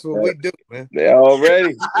 Well, that's what we do, man. They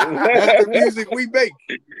already. That's the music we make.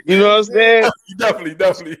 You know what I'm saying?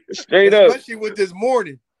 Definitely. Straight up. Especially with this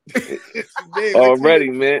morning. Man, already,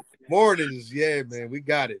 man. Mornings, yeah, man. We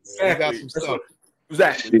got it. Man. We got some stuff.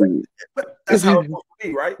 Exactly. But that's how it's supposed to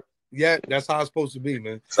be, right? Yeah, that's how it's supposed to be,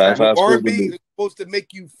 man. R&B is supposed to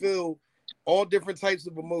make you feel all different types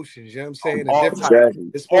of emotions. You know what I'm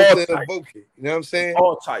saying? It's supposed to evoke it. You know what I'm saying?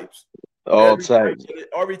 All types.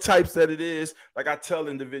 Every types that it is. Like I tell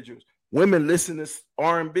individuals, women listen to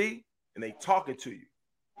R&B and they talking to you.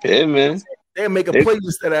 Yeah, man. They'll make a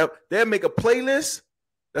playlist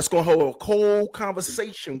that's gonna hold a cold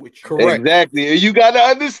conversation with you. Correct. Exactly. You gotta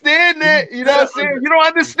understand that. You know what I'm saying? You don't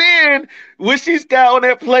understand what she's got on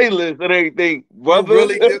that playlist and everything, brother.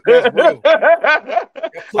 Really, that's real. I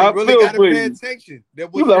really gotta pay attention.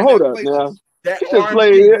 You like, hold up now. That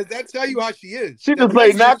tell you how she is. She just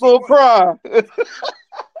play Not Gonna Cry.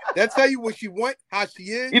 That tell you what she want, how she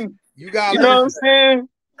is. You got. You know what I'm saying?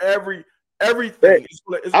 Everything.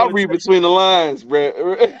 I'll read between the lines,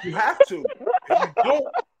 bro. You have to.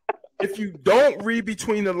 If you don't read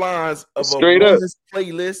between the lines of a woman's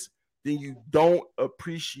playlist, then you don't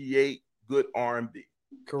appreciate good R&B.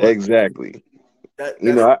 Correct. Exactly. I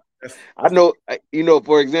know. You know,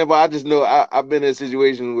 for example, I just know I've been in a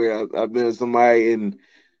situation where I've been with somebody and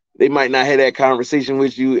they might not have that conversation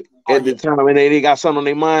with you at the time, and they got something on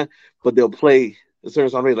their mind, but they'll play a certain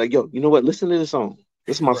song. They're like, "Yo, you know what? Listen to this song.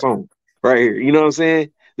 This is my song right here." You know what I'm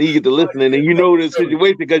saying? Then you get to listen, and you know the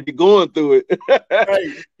situation because you're going through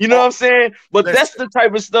it. You know what I'm saying? But that's the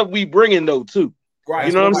type of stuff we bringing though too. Right.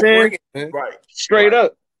 You know what I'm saying? Right. Straight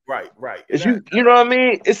up. Right. You know what I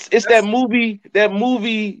mean? It's that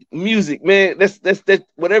movie music, man. That's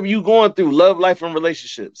whatever you going through, love, life, and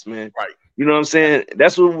relationships, man. Right. You know what I'm saying?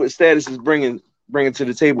 That's what Status is bringing to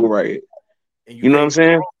the table right here. You know what I'm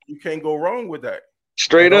saying? You can't go wrong with that.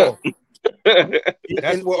 Straight up.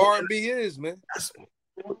 That's what R&B is, man.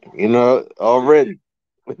 You know, already.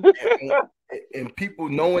 And people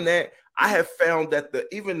knowing that, I have found that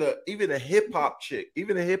even the hip hop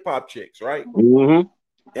chicks, right? Mm-hmm.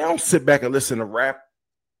 They don't sit back and listen to rap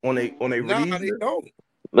on a release. They don't.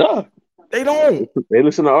 No, they don't. They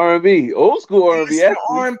listen to R&B, old school R&B.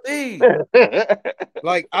 R&B.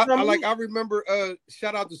 Like I remember.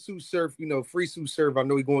 Shout out to Sue Surf. You know, free Sue Surf. I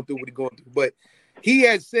know he's going through what he's going through, but he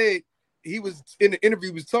had said he was in the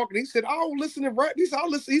interview. Was talking. He said, "I don't listen to rap." He said, "I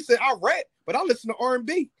listen." He said, "I rap, but I listen to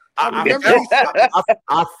R&B."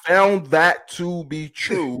 I found that to be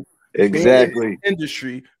true. Exactly.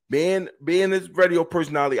 Industry, being this radio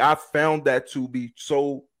personality, I found that to be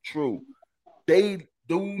so true. They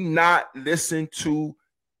do not listen to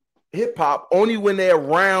hip hop only when they're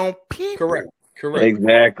around people. Correct.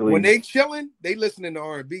 Exactly. When they chilling, they listening to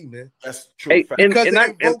R&B, man. That's true. Hey, because it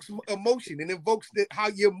invokes emotion. It invokes how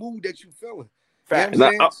your mood that you feeling. Fact. You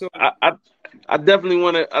know I definitely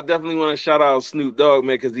want to shout out Snoop Dogg,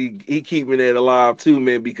 man, because he keeping it alive too,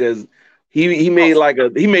 man, because he made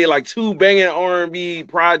like 2 banging R&B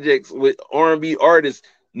projects with R&B artists,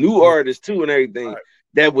 new artists too, and everything. Right.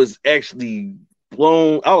 That was actually I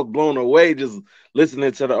was blown away just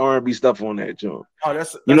listening to the R&B stuff on that joint. Oh,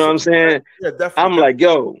 that's you know what I'm saying? Yeah, definitely. I'm like,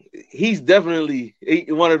 yo, he's definitely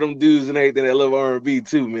one of them dudes and everything that love R&B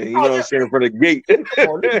too, man. You know what I'm saying? For the gate. Look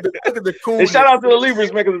at the cool. And shout out to the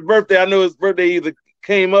Libras, man, because his birthday. I know his birthday either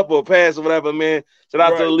came up or passed or whatever, man. Shout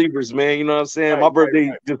out to the Libras, man. You know what I'm saying? My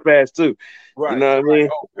birthday just passed too. Right. You know what I mean?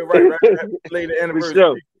 Oh, right. Later anniversary.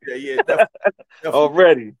 Sure. Yeah, definitely.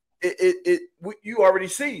 Already. You already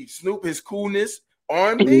see Snoop, his coolness,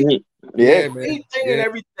 R&B. Yeah, man. Anything and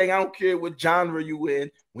everything. I don't care what genre you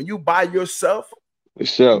in. When you by yourself, for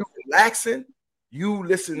sure, you relaxing, you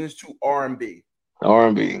listening to R&B.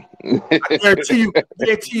 R&B. I guarantee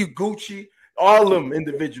you, Gucci, all of them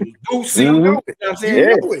individuals. Gucci, you know what I'm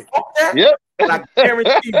saying? Yep. And I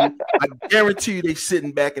guarantee you, they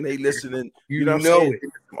sitting back and they listening. You know what I'm saying?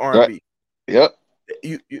 R&B. Yep.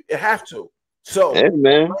 You have to. So,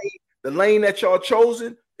 man, the lane that y'all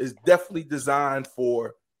chosen is definitely designed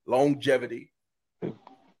for longevity. You know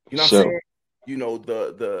what I'm saying? You know,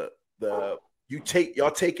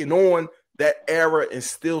 y'all taking on that era and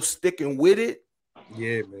still sticking with it.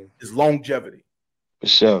 Yeah, man. Is longevity. For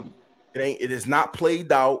sure. It is not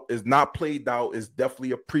played out. It's not played out. It's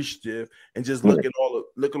definitely appreciative. And just look at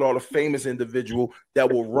all the famous individual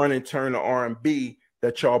that will run and turn the R&B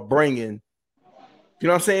that y'all bringing. You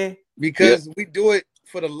know what I'm saying? Because we do it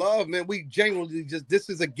for the love, man. We genuinely this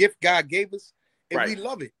is a gift God gave us, and we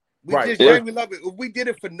love it. We just genuinely love it. If we did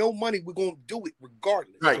it for no money, we're gonna do it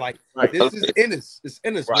regardless. This is in us. It's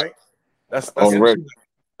in us, right? That's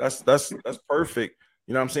perfect.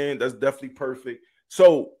 You know what I'm saying? That's definitely perfect.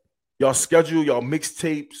 So y'all schedule y'all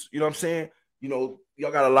mixtapes. You know what I'm saying? You know,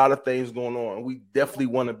 y'all got a lot of things going on. We definitely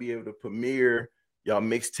want to be able to premiere y'all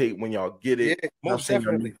mixtape when y'all get it. Yeah, most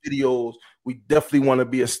definitely. Videos. We definitely want to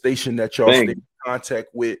be a station that y'all stay in contact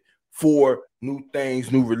with for new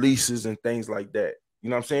things, new releases, and things like that. You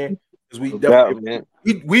know what I'm saying? Because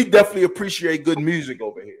we definitely appreciate good music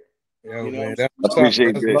over here. Yeah, you know,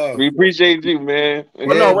 man. We appreciate you, man. But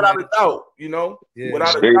no, without a doubt, you know,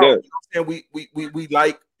 without a doubt, you know what I'm saying? We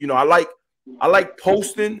like, you know, I like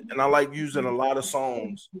posting and I like using a lot of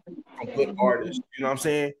songs from good artists. You know what I'm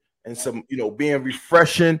saying? And some, you know, being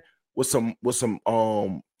refreshing with some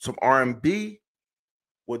R&B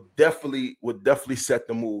would definitely set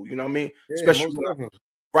the mood. You know what I mean?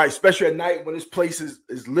 Yeah, especially at night when this place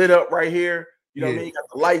is lit up right here. You know what I mean? You got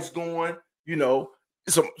the lights going. You know,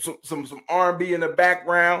 some R&B in the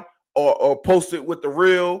background or post it with the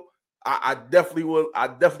reel. I definitely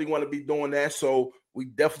want to be doing that. So you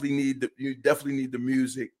definitely need the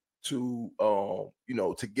music to you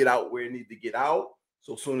know, to get out where it needs to get out.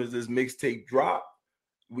 So as soon as this mixtape drop,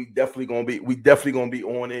 we definitely gonna be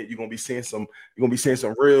on it. You're gonna be seeing some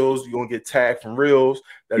reels. You're gonna get tagged from reels.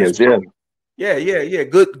 Yeah.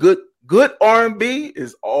 Good R&B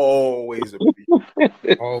is always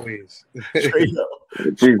appreciative. Always. Straight up.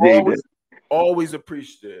 Always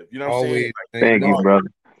appreciative. You know what I'm saying? Like, thank you,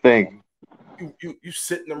 brother. Thank you. You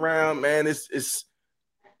sitting around, man. It's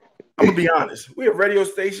I'm gonna be honest. We're a radio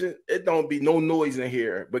station. It don't be no noise in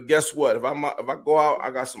here. But guess what? If I go out, I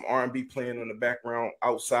got some R&B playing in the background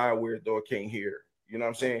outside where the door can't hear. You know what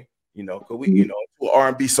I'm saying? You know, cause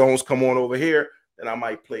R&B songs come on over here, then I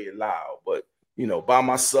might play it loud. But you know, by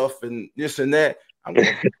myself and this and that, I'm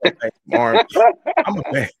gonna bang some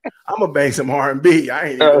R&B. I'm gonna bang some R&B. I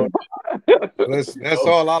ain't even listen, that's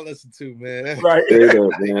all I listen to, man. Right.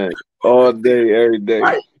 Man. All day, every day.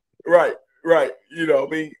 Right. Right. You know what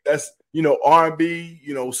I mean? That's, you know, R&B,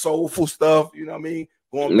 you know, soulful stuff, you know what I mean?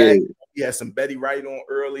 Going back, we had some Betty Wright on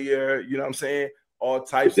earlier, you know what I'm saying? All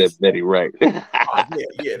types of Betty Wright.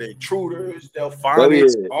 The Intruders,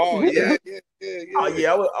 Delphonics. Oh yeah. Oh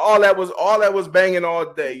yeah, all that was banging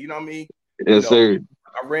all day, you know what I mean? Yes, sir.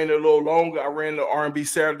 I ran it a little longer. I ran the R&B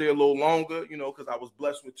Saturday a little longer, you know, because I was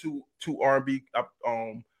blessed with two R&B,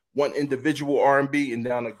 one individual R&B and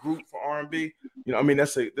down a group for R&B. You know, I mean,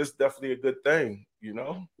 that's definitely a good thing, you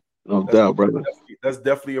know. No doubt, brother. That's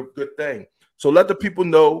definitely a good thing. So let the people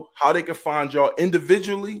know how they can find y'all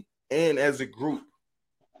individually and as a group.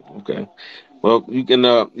 Okay. Well, you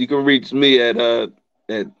can reach me at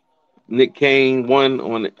Nick Kane 1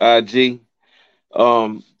 on IG.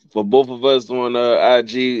 For both of us on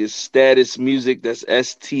IG is Status Music. That's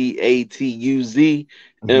STATUZ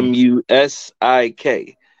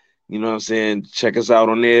MUSIK. You know what I'm saying? Check us out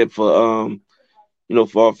on there for you know,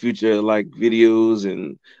 for our future like videos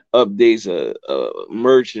and updates,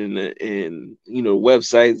 merch and you know,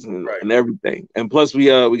 websites and everything. And plus we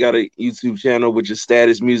got a YouTube channel which is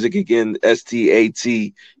Status Music, again,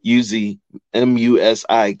 STATUZ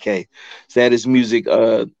MUSIK. Status Music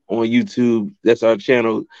on YouTube. That's our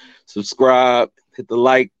channel. Subscribe, hit the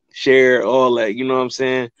like, share, all that. You know what I'm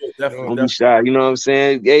saying? Don't be shy. You know what I'm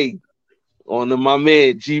saying? Hey, on to my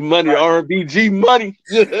man G Money, R&B G Money.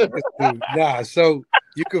 Nah, so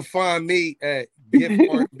you can find me at Gift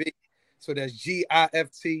R&B. So that's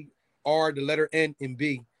GIFTR, the letter N and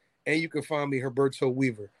B. And you can find me Herberto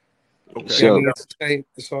Weaver. Okay. Sure. I mean,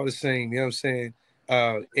 it's all the same. You know what I'm saying?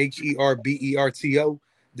 HERBERTO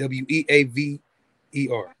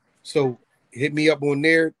WEAVER. So hit me up on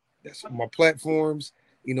there. That's my platforms.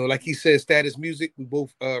 You know, like he said, Status Music. We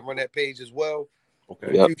both run that page as well.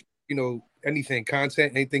 Okay. Yep. You know, anything,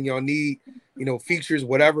 content, anything y'all need, you know, features,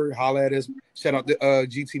 whatever, holla at us. Shout out to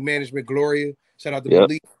GT Management, Gloria. Shout out to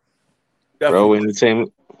Malik. Bro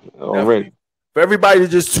Entertainment. Already. For everybody that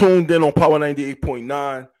just tuned in on Power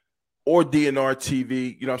 98.9 or DNR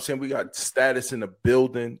TV, you know what I'm saying? We got Status in the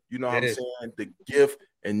building. You know what I'm saying? The Gift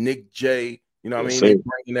and Nick J. You know what I mean? They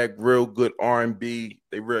bringing that real good R&B.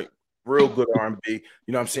 They real good R&B. You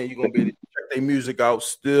know what I'm saying? You're going to be able to check their music out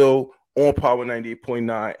still on Power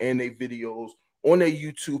 98.9 and their videos on their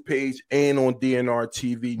YouTube page and on DNR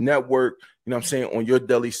TV network, you know what I'm saying, on your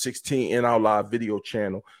Deli 16 and our live video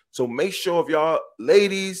channel. So make sure if y'all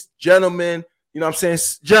ladies, gentlemen, you know what I'm saying,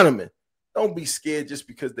 gentlemen, don't be scared just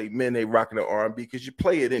because they rocking the R&B, because you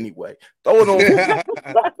play it anyway. Throw it on.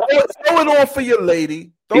 Throw it on for your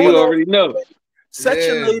lady. You already know. Set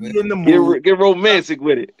your lady in the mood. Get romantic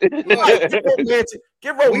with it.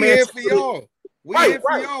 Get romantic. We here for y'all. We here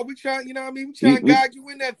for y'all. We try, you know what I mean? We trying to guide you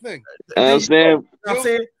in that thing. I'm saying,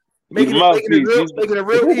 making it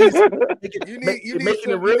real easy. You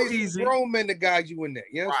need some grown men to guide you in that.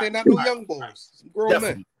 You know what I'm saying? Not no young boys. Some grown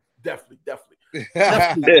men. Definitely.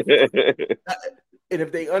 And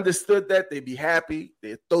if they understood that, they'd be happy.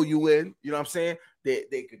 They'd throw you in. You know what I'm saying?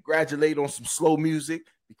 They congratulate on some slow music.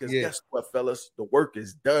 Because guess what, fellas? The work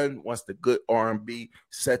is done once the good R&B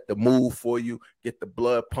set the mood for you, get the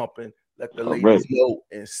blood pumping. Let the ladies know,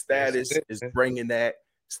 and Status is bringing that.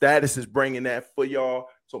 Status is bringing that for y'all.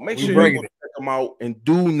 So make sure you check them out and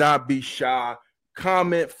do not be shy.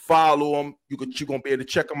 Comment, follow them. You're gonna be able to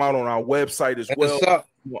check them out on our website as well.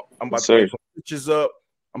 I'm about to throw some pictures up.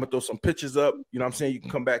 I'm gonna throw some pictures up. You know what I'm saying? You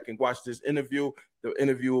can come back and watch this interview. The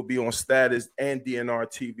interview will be on Status and DNR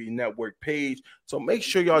TV network page. So make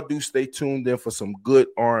sure y'all do stay tuned in for some good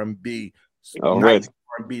R&B. Nice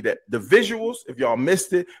R&B. That the visuals, if y'all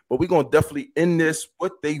missed it, but we're gonna definitely end this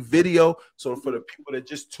with a video. So for the people that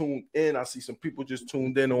just tuned in, I see some people just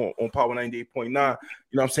tuned in on Power 98.9, you know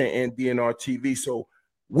what I'm saying, and DNR TV. So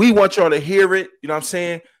we want y'all to hear it, you know what I'm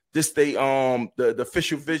saying? This the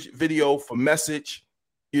official video for Message,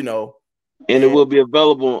 you know. And it will be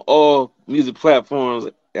available on all music platforms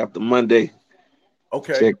after Monday.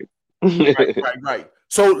 Okay. Check it. Right.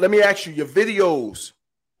 So let me ask you, your videos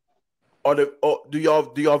do y'all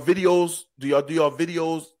do y'all videos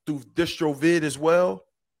through DistroVid as well?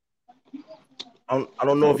 I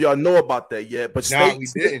don't know if y'all know about that yet, but we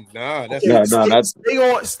didn't. That's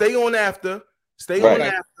stay on after.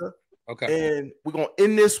 Okay. And we're gonna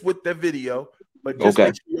end this with the video, but just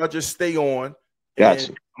make sure y'all just stay on.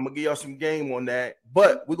 Gotcha. I'm gonna give y'all some game on that,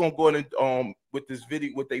 but we're gonna go in with this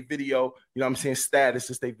video, with a video. You know what I'm saying?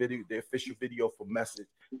 Status is their video, the official video for Message,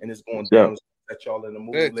 and it's going down. That y'all in the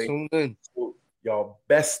movie. So y'all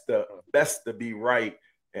best to be right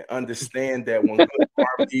and understand that when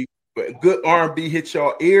good R&B hits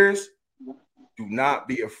y'all ears, do not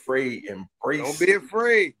be afraid. Embrace. Don't be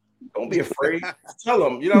afraid. Don't be afraid. Tell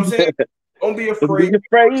them. You know what I'm saying? Don't be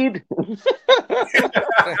afraid.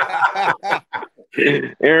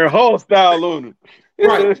 Aaron Hall style on him.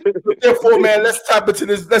 Right. Therefore, man, let's tap into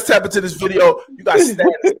this video. You got Status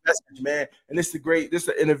message, man. And this is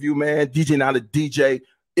an interview, man. DJ Not a DJ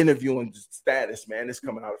interviewing Status, man. It's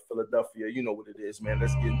coming out of Philadelphia. You know what it is, man.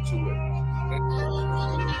 Let's get into it.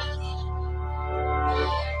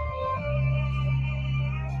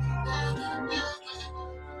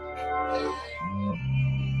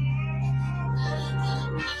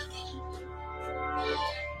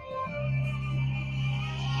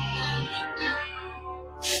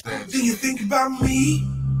 Do you think about me?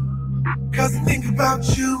 Cause I think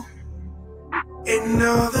about you and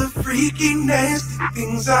all the freaky nasty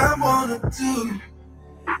things I wanna do.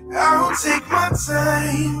 I'll take my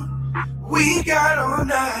time, we got all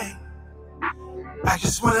night. I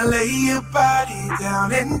just wanna lay your body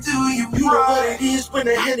down and do you right. You know what it is when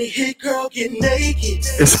a Henny hit girl get naked.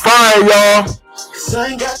 It's fire, y'all. Cause I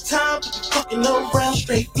ain't got time to be fucking around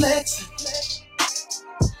straight flexing.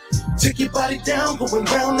 Take your body down, going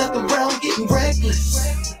round after round, getting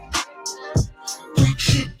reckless. Freak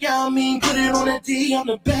shit, y'all mean, put it on that D, I'm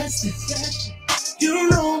the bestest. You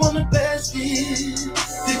know I'm the bestest.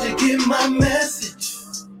 Did you get my message?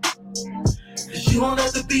 Cause you don't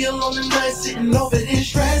have to be alone tonight, sitting over here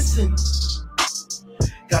stressing.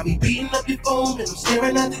 Got me beating up your phone, and I'm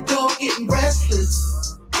staring at the door, getting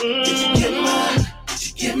restless. Did you get my,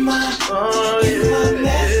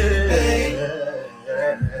 message, babe?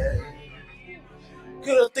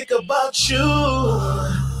 Girl, think about you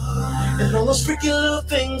and all those freaky little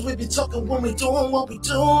things we be talking when we doing what we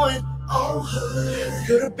doing. Oh,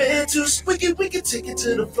 girl, the bed too squeaky, we can take it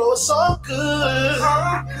to the floor. It's all good.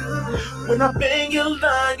 When I bang your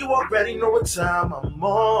line, you already know what time I'm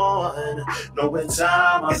on. Know what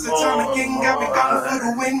time I'm on. It's the time again, got me calling for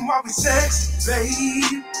the win while we sex,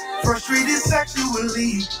 babe. Frustrated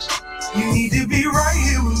sexually, you need to be right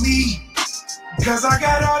here with me. Cause I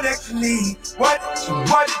got all that you need. What did you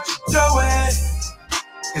do it?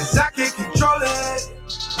 Cause I can't control it.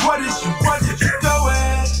 What did you do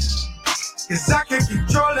it? Cause I can't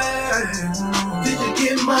control it. Did you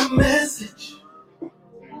get my message?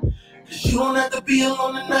 Cause you don't have to be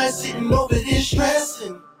alone tonight, sitting over here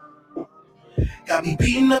stressing. Got me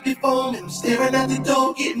beating up your phone and I'm staring at the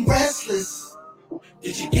door, getting restless.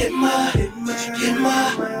 Did you get my message,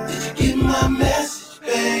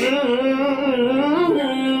 babe?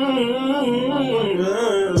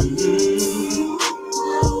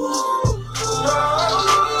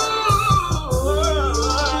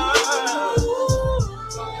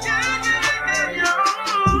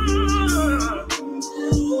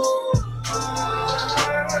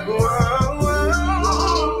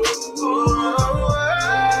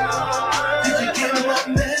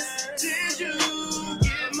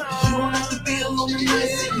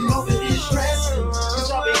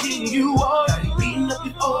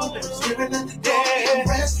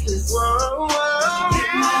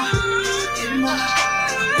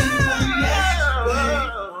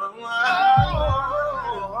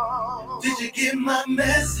 My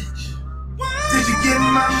message. Did you get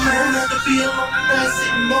my man? Not to be alone tonight,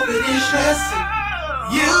 sitting over there stressing.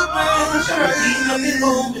 You've been stressing up your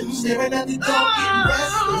phone and staring at the door, getting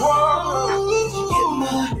restless.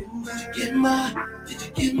 Did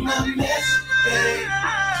you get my message, babe?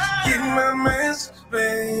 Get my message,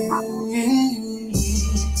 babe.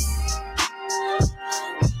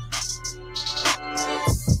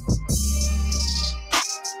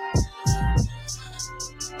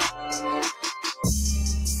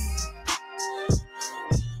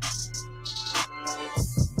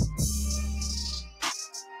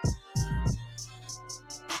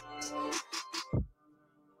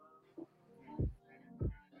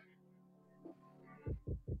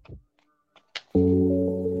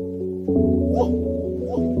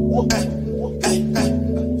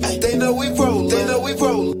 They know we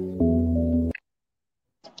roll.